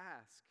should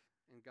ask,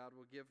 and God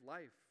will give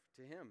life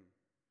to him,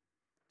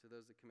 to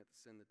those that commit the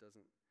sin that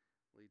doesn't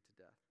lead to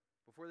death.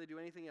 Before they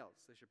do anything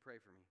else, they should pray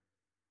for me.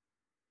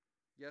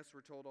 Yes,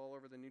 we're told all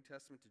over the New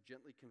Testament to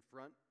gently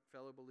confront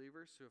fellow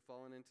believers who have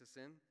fallen into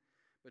sin,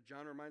 but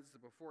John reminds us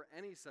that before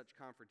any such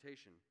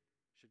confrontation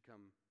should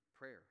come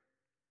prayer.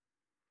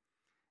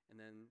 And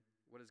then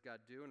what does God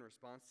do in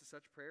response to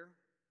such prayer?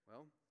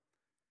 Well,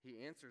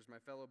 he answers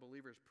my fellow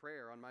believer's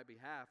prayer on my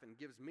behalf and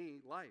gives me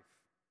life.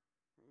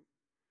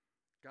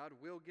 God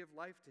will give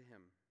life to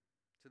him,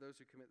 to those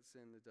who commit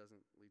sin that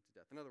doesn't lead to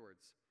death. In other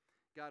words,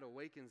 God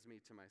awakens me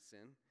to my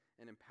sin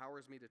and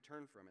empowers me to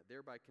turn from it,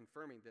 thereby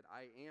confirming that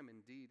I am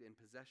indeed in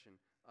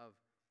possession of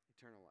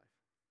eternal life.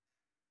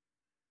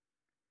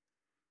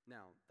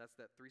 Now, that's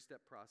that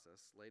three-step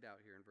process laid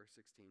out here in verse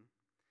 16.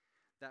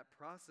 That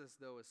process,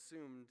 though,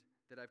 assumed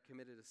that I've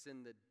committed a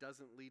sin that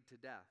doesn't lead to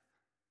death,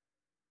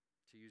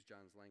 to use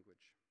John's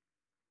language.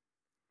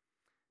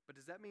 But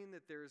does that mean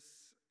that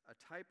there's a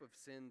type of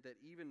sin that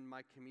even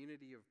my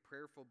community of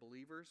prayerful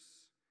believers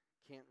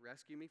can't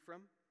rescue me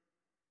from?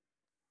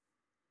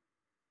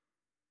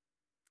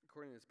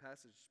 According to this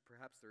passage,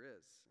 perhaps there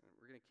is.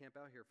 We're going to camp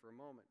out here for a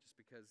moment just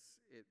because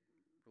it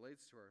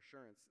relates to our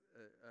assurance,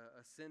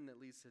 a sin that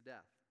leads to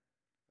death.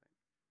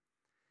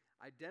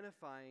 Right?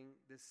 Identifying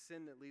this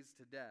sin that leads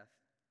to death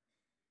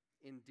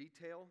in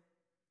detail,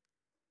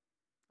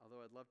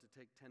 although I'd love to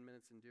take 10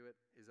 minutes and do it,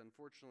 is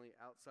unfortunately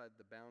outside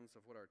the bounds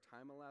of what our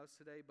time allows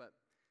today. But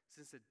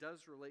since it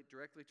does relate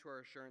directly to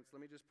our assurance,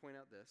 let me just point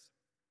out this,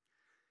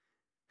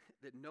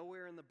 that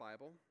nowhere in the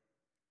Bible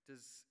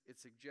does it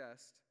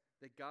suggest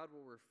that God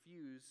will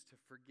refuse to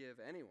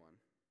forgive anyone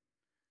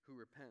who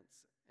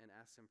repents and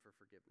asks him for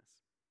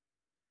forgiveness.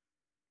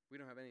 We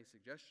don't have any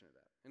suggestion of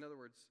that. In other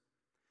words,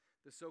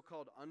 the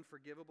so-called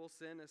unforgivable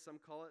sin, as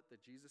some call it,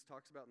 that Jesus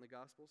talks about in the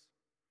Gospels,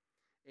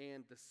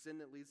 and the sin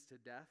that leads to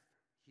death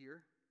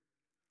here,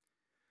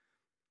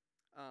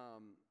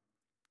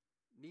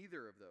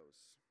 neither of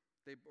those,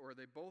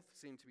 they both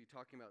seem to be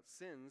talking about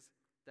sins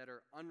that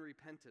are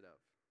unrepented of.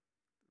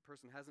 The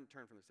person hasn't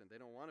turned from the sin.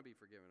 They don't want to be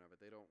forgiven of it.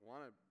 They don't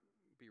want to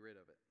be rid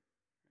of it.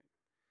 Right?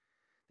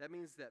 That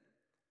means that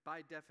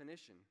by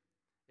definition,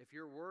 if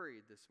you're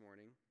worried this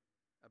morning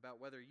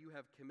about whether you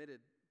have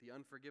committed the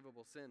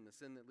unforgivable sin, the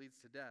sin that leads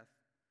to death,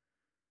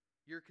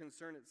 your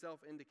concern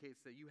itself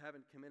indicates that you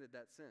haven't committed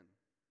that sin.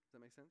 Does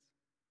that make sense?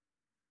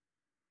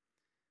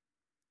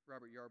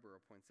 Robert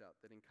Yarborough points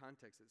out that in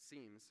context it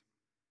seems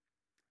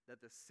that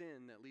the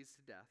sin that leads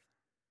to death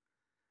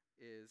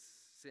is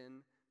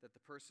sin that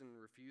the person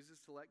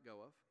refuses to let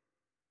go of,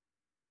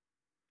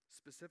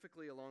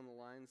 specifically along the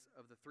lines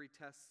of the three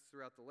tests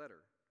throughout the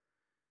letter: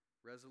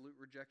 resolute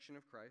rejection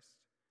of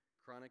Christ,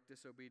 chronic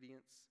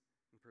disobedience,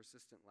 and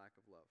persistent lack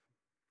of love.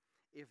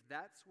 If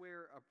that's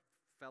where a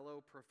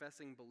fellow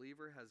professing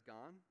believer has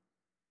gone,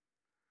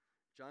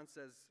 John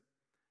says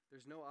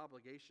there's no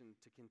obligation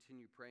to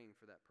continue praying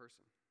for that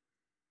person.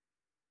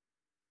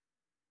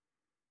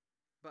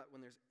 But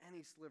when there's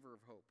any sliver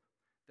of hope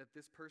that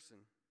this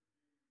person,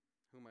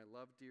 whom I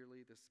love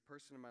dearly, this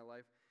person in my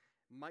life,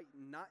 might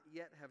not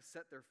yet have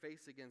set their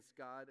face against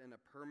God in a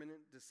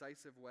permanent,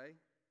 decisive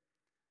way,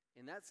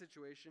 in that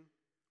situation,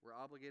 we're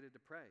obligated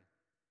to pray,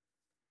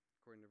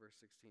 according to verse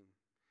 16.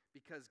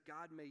 Because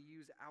God may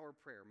use our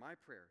prayer, my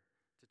prayer,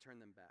 to turn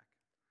them back.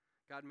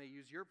 God may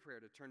use your prayer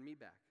to turn me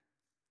back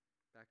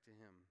to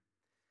him.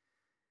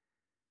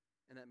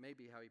 And that may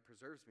be how he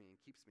preserves me and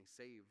keeps me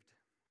saved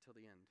till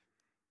the end.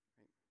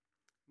 Right?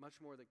 Much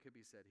more that could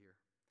be said here.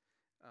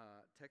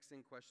 Text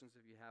in questions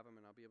if you have them,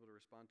 and I'll be able to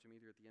respond to them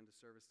either at the end of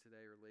service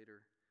today or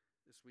later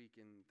this week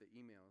in the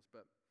emails.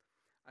 But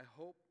I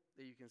hope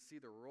that you can see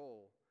the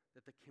role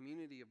that the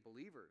community of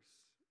believers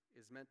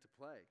is meant to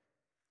play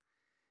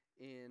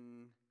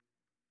in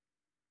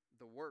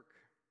the work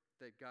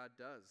that God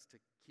does to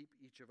keep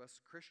each of us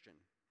Christian.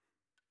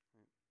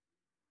 Right?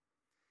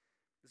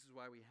 This is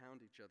why we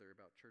hound each other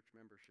about church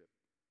membership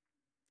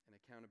and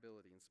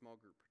accountability and small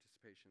group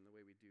participation the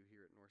way we do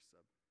here at North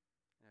Sub.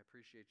 And I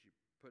appreciate you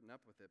putting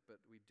up with it,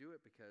 but we do it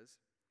because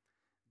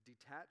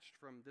detached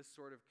from this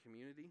sort of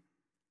community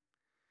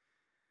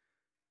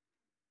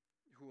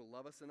who will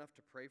love us enough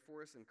to pray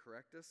for us and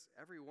correct us,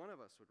 every one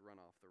of us would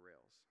run off the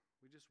rails.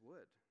 We just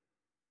would.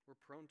 We're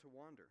prone to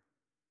wander.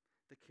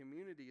 The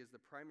community is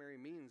the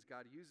primary means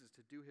God uses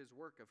to do his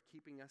work of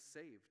keeping us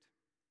saved.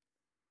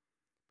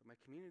 But my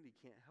community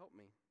can't help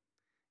me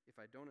if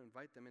I don't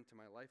invite them into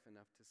my life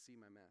enough to see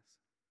my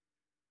mess.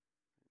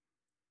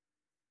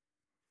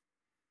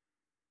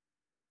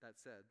 That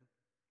said,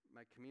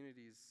 my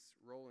community's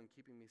role in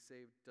keeping me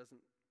saved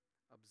doesn't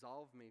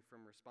absolve me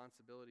from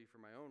responsibility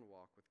for my own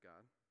walk with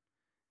God.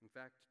 In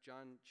fact,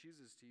 John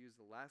chooses to use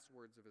the last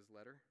words of his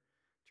letter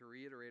to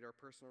reiterate our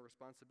personal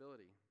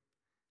responsibility.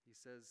 He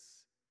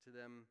says to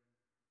them,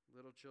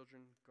 "Little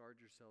children,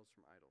 guard yourselves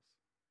from idols."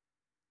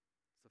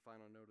 It's the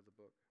final note of the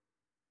book.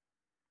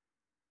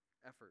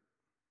 Effort.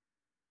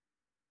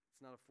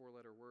 It's not a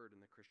four-letter word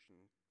in the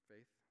Christian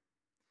faith.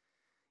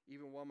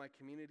 Even while my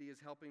community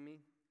is helping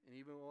me, and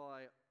even while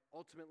I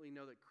ultimately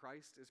know that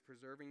Christ is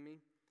preserving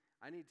me,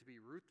 I need to be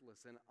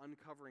ruthless in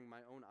uncovering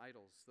my own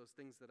idols, those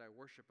things that I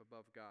worship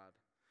above God,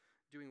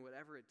 doing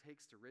whatever it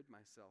takes to rid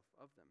myself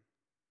of them.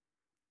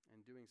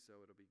 And doing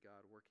so, it'll be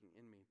God working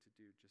in me to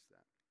do just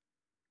that.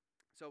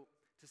 So,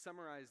 to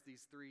summarize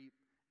these three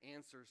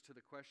answers to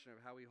the question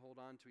of how we hold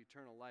on to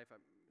eternal life, I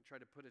try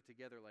to put it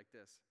together like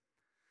this.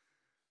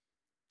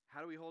 How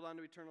do we hold on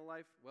to eternal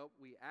life? Well,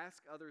 we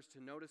ask others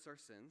to notice our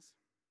sins.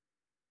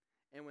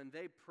 And when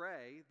they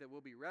pray that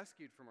we'll be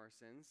rescued from our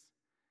sins,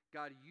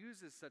 God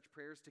uses such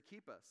prayers to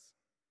keep us,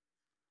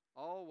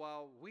 all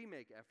while we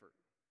make effort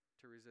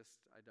to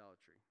resist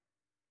idolatry.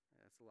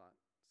 That's a lot.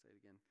 Say it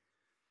again.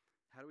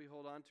 How do we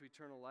hold on to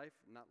eternal life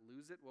and not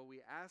lose it? Well,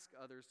 we ask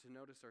others to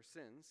notice our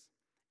sins.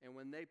 And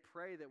when they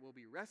pray that we'll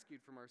be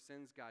rescued from our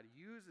sins, God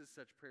uses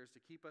such prayers to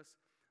keep us,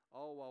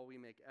 all while we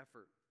make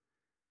effort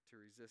to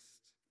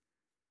resist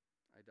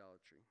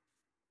idolatry.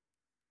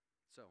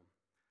 So,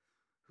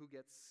 who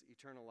gets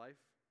eternal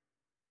life?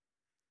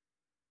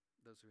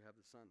 Those who have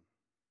the Son.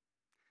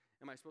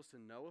 Am I supposed to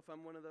know if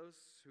I'm one of those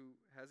who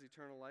has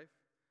eternal life?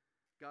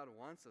 God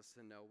wants us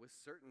to know with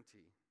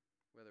certainty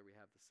whether we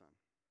have the Son.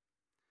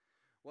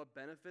 What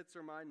benefits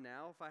are mine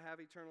now if I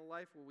have eternal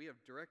life? Well, we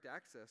have direct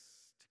access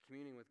to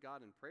communing with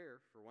God in prayer,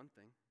 for one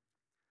thing.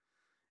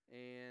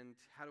 And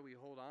how do we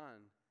hold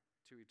on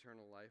to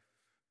eternal life?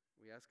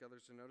 We ask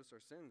others to notice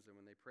our sins, and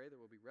when they pray that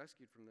we'll be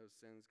rescued from those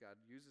sins, God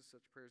uses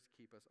such prayers to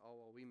keep us, all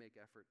while we make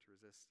effort to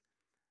resist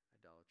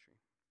idolatry.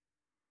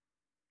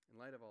 In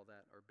light of all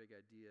that, our big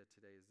idea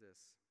today is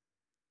this.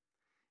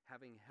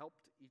 Having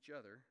helped each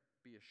other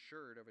be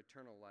assured of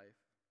eternal life,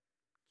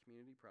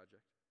 community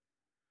project,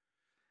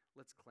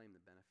 let's claim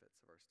the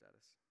benefits of our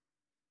status.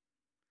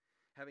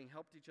 Having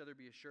helped each other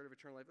be assured of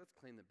eternal life, let's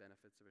claim the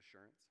benefits of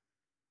assurance.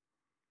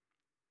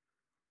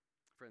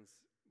 Friends,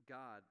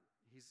 God,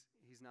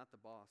 He's not the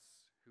boss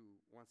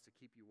who wants to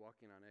keep you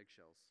walking on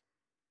eggshells.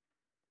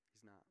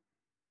 He's not.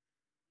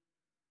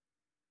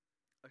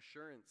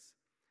 Assurance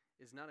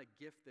is not a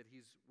gift that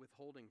he's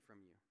withholding from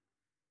you,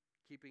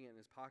 keeping it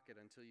in his pocket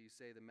until you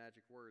say the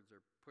magic words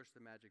or push the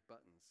magic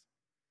buttons.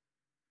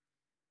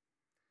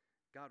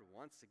 God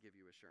wants to give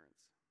you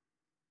assurance.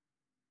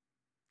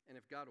 And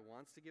if God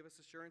wants to give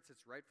us assurance,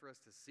 it's right for us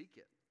to seek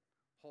it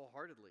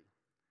wholeheartedly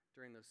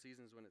during those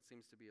seasons when it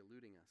seems to be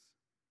eluding us.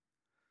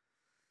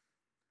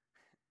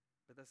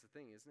 But that's the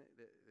thing, isn't it?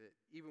 That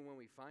even when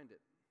we find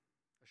it,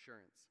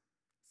 assurance,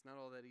 it's not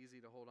all that easy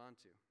to hold on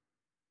to.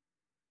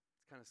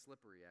 It's kind of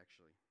slippery,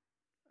 actually,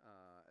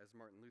 as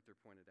Martin Luther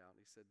pointed out.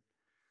 He said,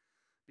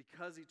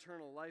 because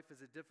eternal life is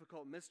a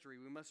difficult mystery,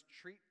 we must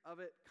treat of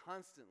it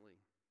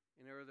constantly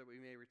in order that we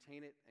may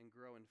retain it and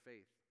grow in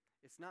faith.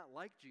 It's not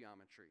like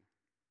geometry,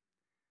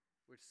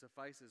 which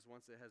suffices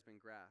once it has been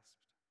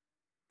grasped.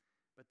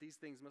 But these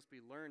things must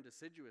be learned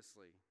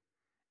assiduously,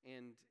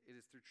 and it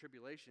is through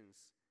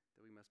tribulations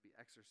that we must be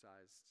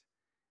exercised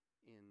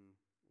in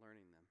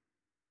learning them.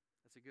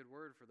 That's a good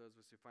word for those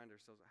of us who find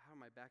ourselves, how am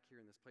I back here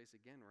in this place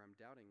again where I'm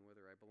doubting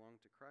whether I belong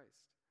to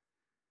Christ?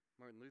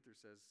 Martin Luther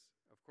says,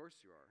 of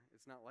course you are.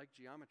 It's not like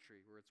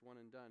geometry where it's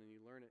one and done and you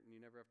learn it and you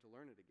never have to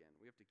learn it again.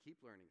 We have to keep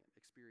learning it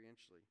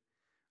experientially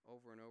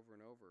over and over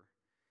and over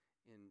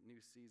in new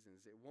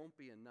seasons. It won't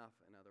be enough,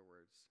 in other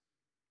words,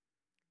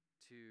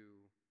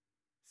 to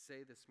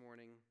say this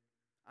morning,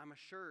 I'm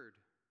assured,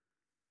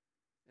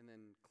 and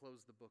then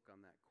close the book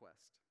on that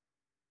quest.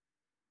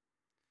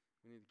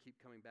 We need to keep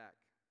coming back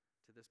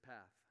to this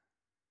path,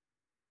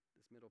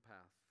 this middle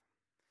path,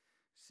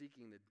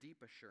 seeking the deep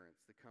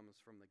assurance that comes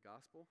from the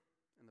gospel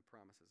and the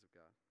promises of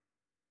God.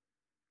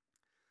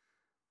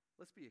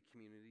 Let's be a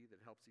community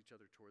that helps each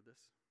other toward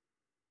this,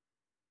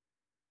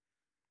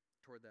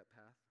 toward that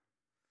path.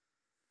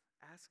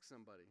 Ask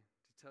somebody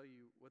to tell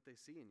you what they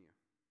see in you.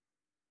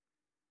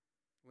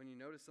 When you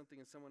notice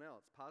something in someone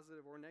else,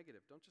 positive or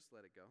negative, don't just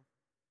let it go.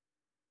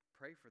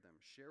 Pray for them.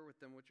 Share with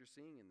them what you're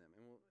seeing in them,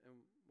 and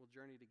we'll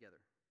journey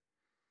together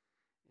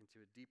into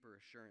a deeper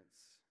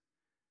assurance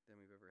than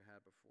we've ever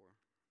had before.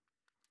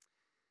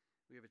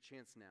 We have a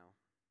chance now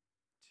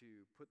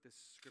to put this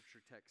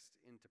scripture text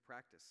into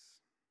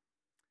practice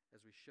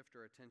as we shift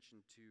our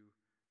attention to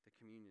the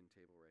communion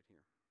table right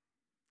here.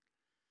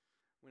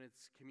 When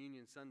it's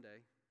Communion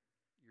Sunday,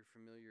 you're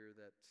familiar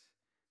that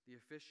the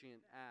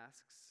officiant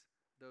asks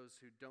those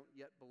who don't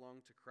yet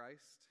belong to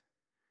Christ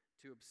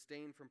to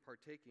abstain from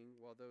partaking,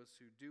 while those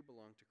who do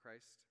belong to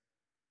Christ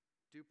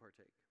do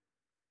partake.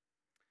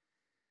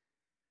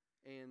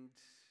 And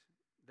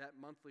that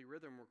monthly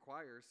rhythm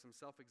requires some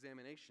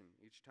self-examination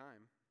each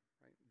time,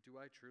 right? Do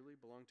I truly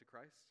belong to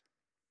Christ?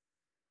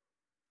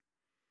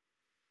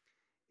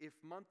 If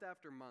month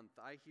after month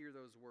I hear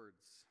those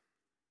words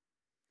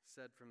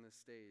said from this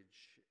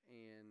stage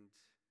and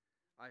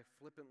I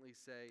flippantly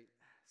say,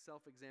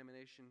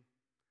 self-examination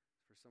is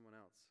for someone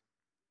else,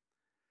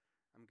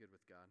 I'm good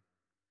with God.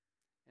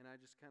 And I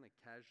just kind of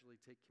casually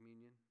take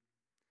communion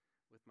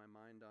with my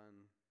mind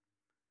on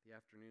the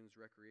afternoon's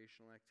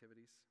recreational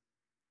activities.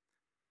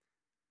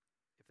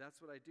 If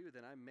that's what I do,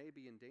 then I may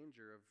be in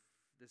danger of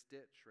this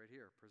ditch right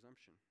here,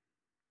 presumption.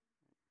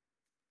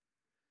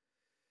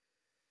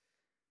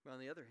 But on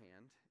the other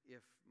hand,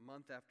 if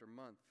month after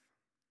month,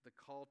 the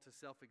call to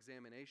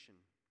self-examination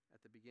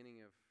at the beginning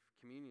of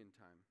communion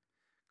time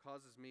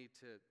causes me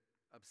to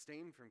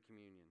abstain from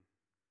communion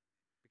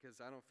because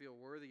I don't feel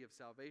worthy of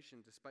salvation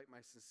despite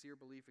my sincere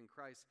belief in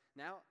Christ,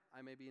 now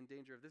I may be in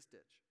danger of this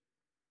ditch,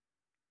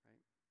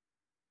 right?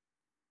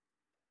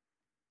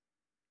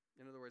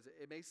 In other words,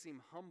 it may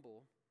seem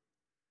humble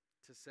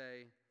to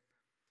say,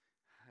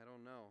 I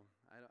don't know.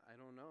 I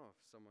don't know if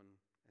someone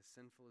as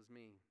sinful as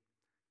me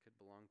could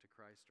belong to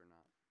Christ or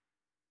not.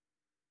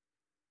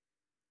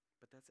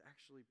 But that's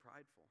actually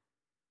prideful.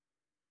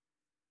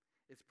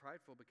 It's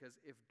prideful because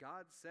if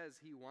God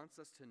says he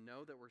wants us to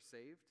know that we're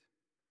saved,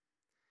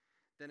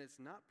 then it's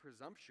not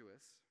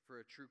presumptuous for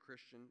a true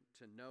Christian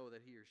to know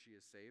that he or she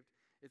is saved.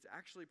 It's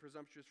actually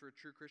presumptuous for a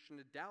true Christian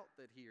to doubt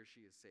that he or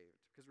she is saved,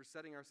 because we're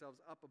setting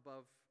ourselves up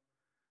above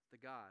the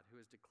God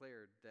who has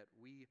declared that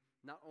we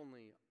not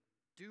only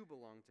do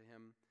belong to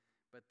him,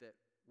 but that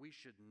we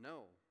should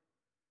know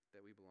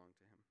that we belong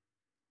to him.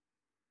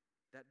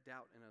 That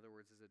doubt, in other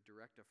words, is a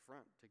direct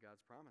affront to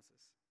God's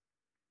promises.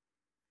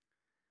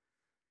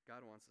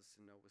 God wants us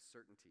to know with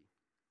certainty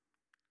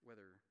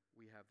whether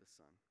we have the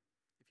Son.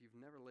 If you've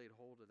never laid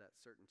hold of that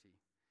certainty,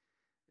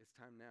 it's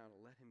time now to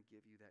let him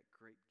give you that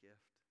great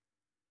gift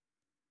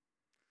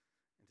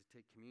and to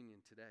take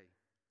communion today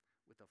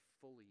with a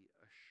fully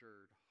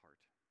assured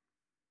heart.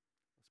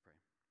 Let's pray.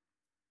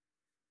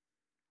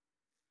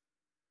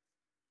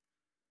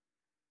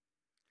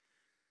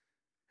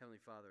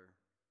 Heavenly Father,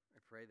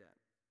 I pray that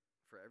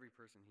for every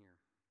person here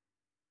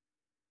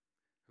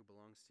who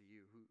belongs to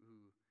you,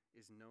 who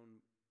is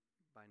known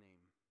by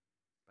name,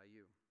 by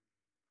you,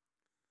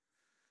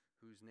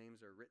 whose names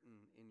are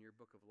written in your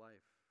book of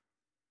life,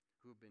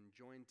 who have been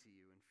joined to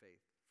you in faith,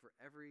 for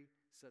every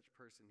such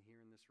person here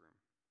in this room,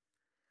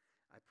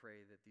 I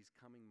pray that these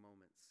coming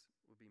moments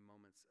will be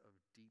moments of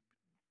deep,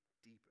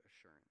 deep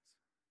assurance,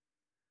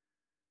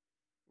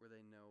 where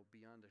they know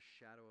beyond a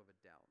shadow of a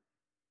doubt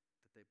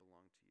that they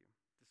belong to you,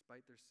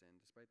 despite their sin,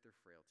 despite their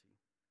frailty,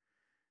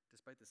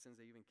 despite the sins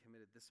they even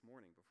committed this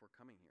morning before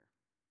coming here.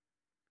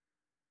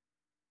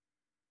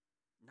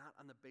 Not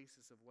on the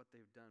basis of what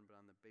they've done, but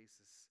on the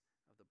basis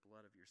of the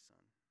blood of your Son.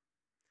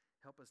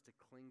 Help us to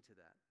cling to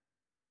that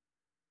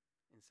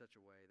in such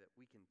a way that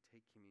we can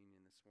take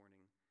communion this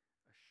morning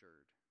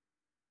assured,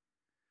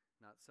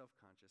 not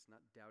self-conscious,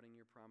 not doubting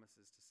your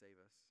promises to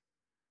save us,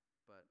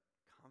 but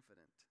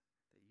confident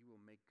that you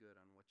will make good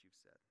on what you've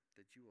said,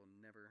 that you will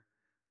never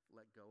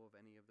let go of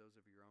any of those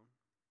of your own,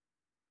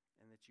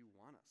 and that you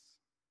want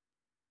us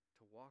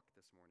to walk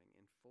this morning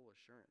in full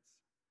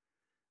assurance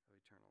of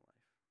eternal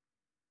life.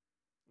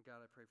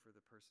 God, I pray for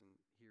the person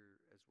here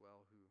as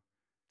well who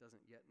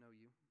doesn't yet know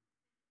you.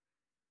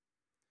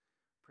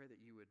 Pray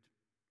that you would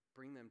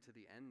bring them to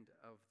the end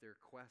of their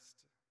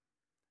quest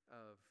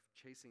of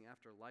chasing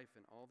after life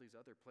in all these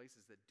other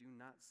places that do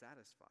not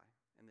satisfy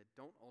and that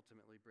don't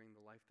ultimately bring the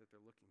life that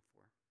they're looking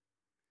for.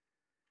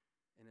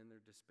 And in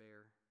their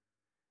despair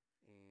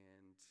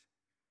and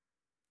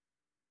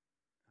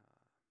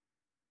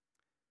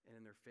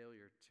in their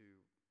failure to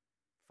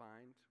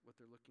find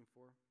what they're looking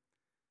for,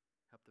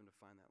 help them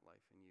to find that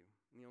life in you.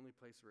 And the only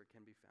place where it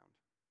can be found,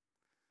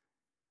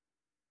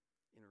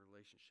 in a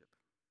relationship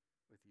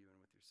with you and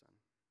with your Son.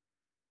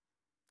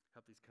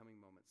 Help these coming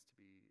moments to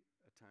be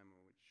a time in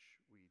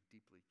which we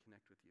deeply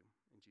connect with you.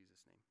 In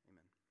Jesus' name,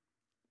 amen.